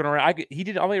 he was looking around. He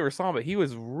didn't. I only ever saw him, but he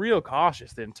was real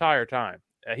cautious the entire time.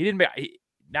 He didn't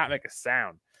not make a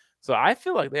sound. So I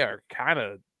feel like they are kind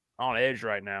of on edge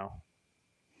right now.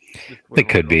 It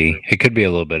could be. It could be a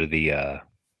little bit of the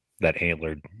that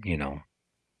antlered,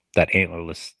 that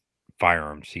antlerless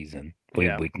firearm season. We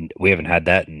haven't had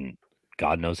that in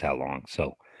God knows how long.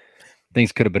 So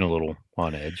things could have been a little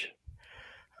on edge.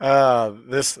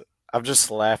 I'm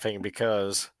just laughing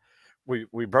because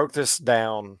we broke this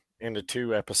down into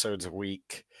 2 episodes a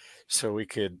week so we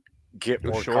could get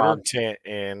more content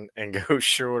in and go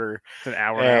shorter. It's an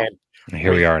hour now.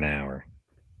 Here we are an hour.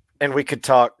 And we could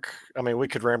talk, we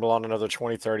could ramble on another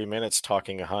 20, 30 minutes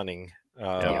talking hunting.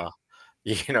 And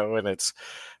it's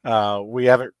we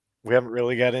haven't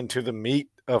really got into the meat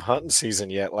of hunting season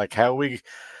yet. Like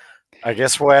I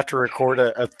guess we'll have to record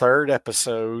a 3rd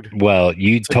episode. Well,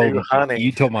 you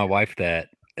told my wife that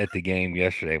at the game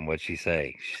yesterday, and what'd she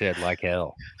say? She said, like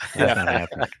hell. That's not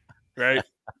happening. Right.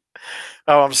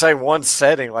 Oh, I'm saying one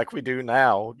setting like we do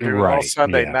now, all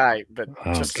Sunday night, but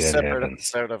just a separate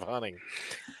episode of hunting.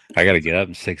 I got to get up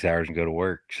in 6 hours and go to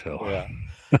work. So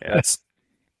yeah,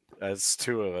 that's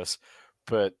 2 of us.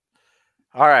 But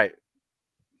all right,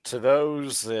 to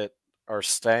those that are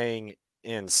staying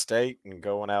in state and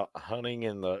going out hunting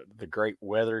in the great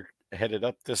weather headed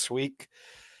up this week,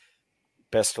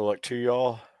 best of luck to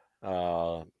y'all.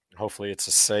 Hopefully it's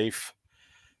a safe,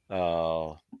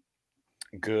 good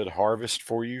harvest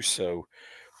for you. So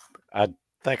I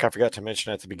think I forgot to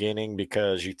mention at the beginning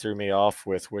because you threw me off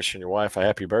with wishing your wife a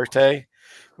happy birthday,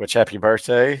 which happy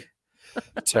birthday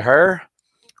to her.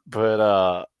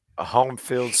 But Home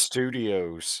Field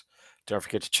Studios, don't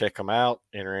forget to check them out.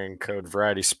 Enter in code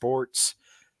Variety Sports.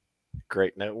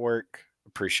 Great network.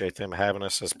 Appreciate them having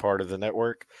us as part of the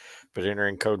network. But enter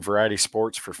in code Variety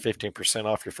Sports for 15%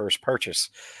 off your first purchase.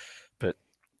 But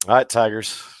all right,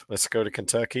 Tigers, let's go to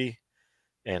Kentucky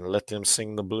and let them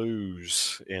sing the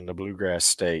blues in the Bluegrass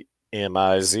State.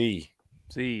 MIZ.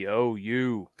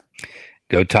 COU.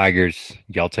 Go Tigers.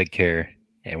 Y'all take care.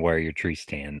 and wear your tree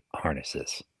stand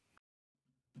harnesses.